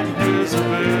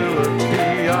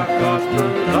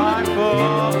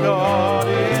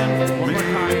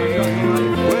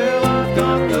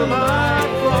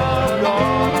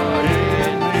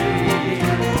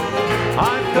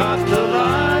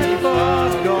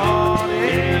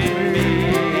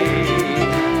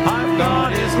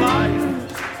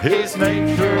His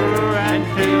nature and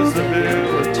His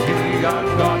ability.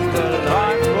 I've got the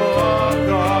life of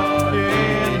God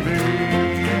in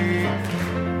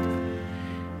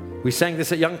me. We sang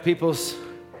this at Young People's.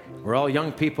 We're all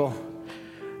young people.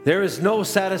 There is no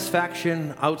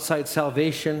satisfaction outside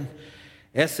salvation.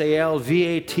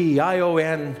 SALVATION.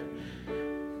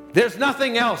 There's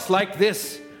nothing else like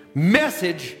this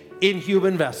message in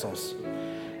human vessels.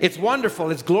 It's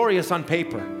wonderful, it's glorious on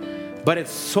paper, but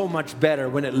it's so much better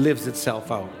when it lives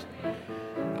itself out.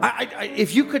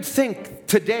 If you could think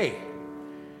today,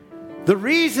 the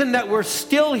reason that we're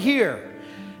still here,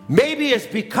 maybe it's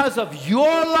because of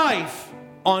your life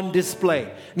on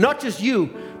display. Not just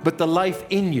you, but the life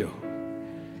in you.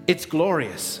 It's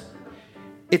glorious.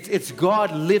 It's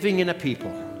God living in a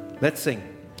people. Let's sing.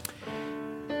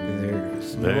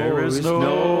 There is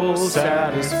no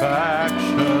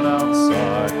satisfaction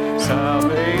outside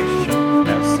salvation.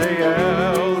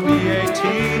 SALVATION.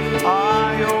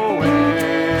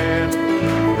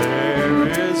 There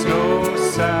is no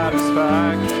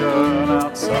satisfaction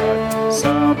outside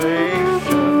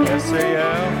salvation.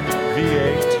 SALVATION.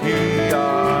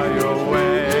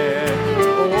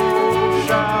 Oh,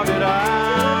 shout it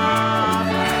out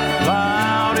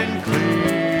loud and clear.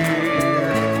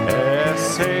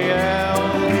 SALVATION.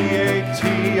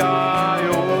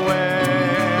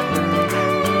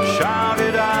 Shout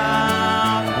it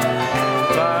out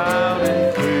loud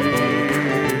and clear.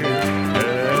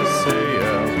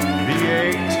 SALVATION.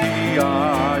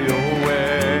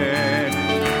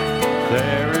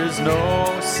 There is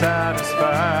no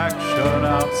satisfaction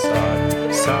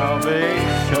outside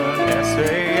salvation.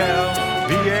 SALVATION.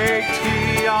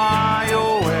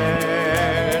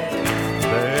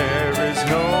 There is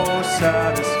no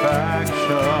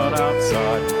satisfaction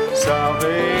outside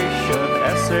salvation.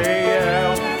 SALVATION.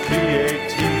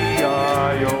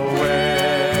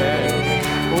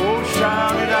 Oh,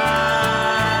 shout it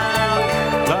out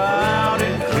loud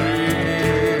and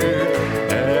clear.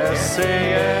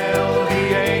 SALVATION.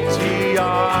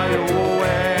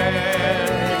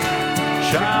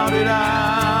 Shout it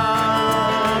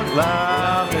out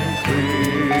loud and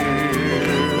clear.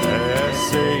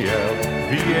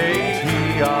 SALVATION.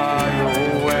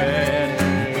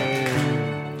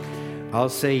 I'll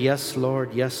say yes,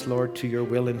 Lord, to your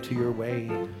will and to your way.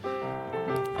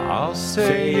 I'll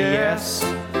say yes,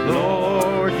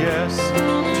 Lord, yes, to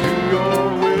your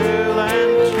will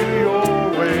and to your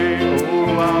way.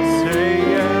 Oh, I'll say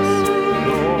yes,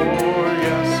 Lord,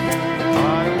 yes.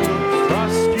 I will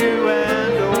trust you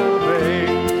and obey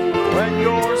when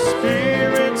your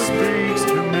Spirit speaks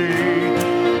to me.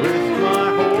 With my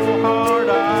whole heart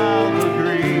I'll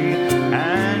agree,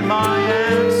 and my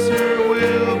answer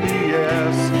will be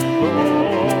yes,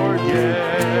 Lord,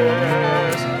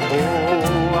 yes.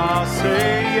 Oh, I'll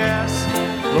say yes,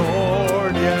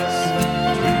 Lord, yes,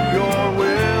 to your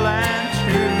will and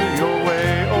to your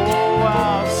way. Oh,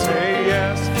 I'll say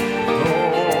yes,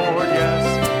 Lord, yes.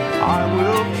 I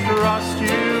will trust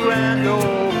you and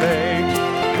obey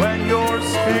when your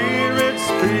Spirit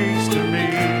speaks to me.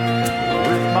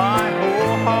 With my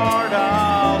whole heart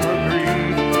I'll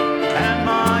agree, and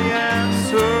my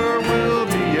answer will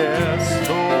be yes,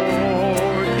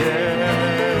 Lord, yes.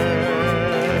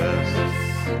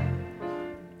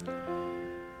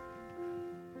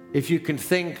 If you can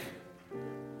think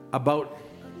about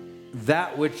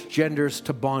that which genders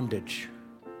to bondage,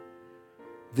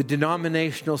 the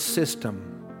denominational system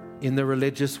in the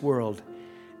religious world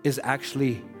is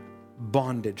actually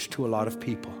bondage to a lot of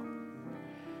people.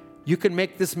 You can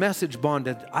make this message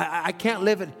bondage. I can't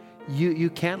live it. You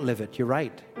can't live it. You're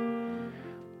right.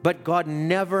 But God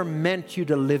never meant you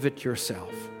to live it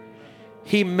yourself.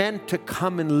 He meant to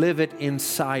come and live it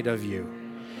inside of you.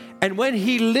 And when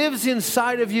He lives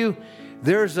inside of you,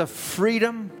 there's a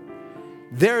freedom,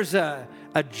 there's a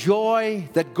joy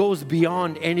that goes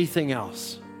beyond anything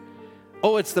else.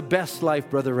 Oh, it's the best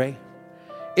life, Brother Ray.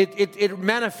 It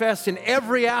manifests in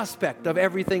every aspect of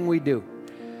everything we do.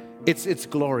 It's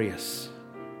glorious.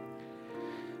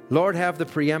 Lord, have the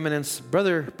preeminence.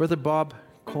 Brother Bob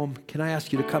Combe, can I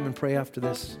ask you to come and pray after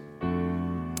this?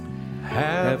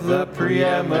 Have the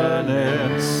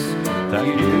preeminence that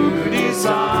you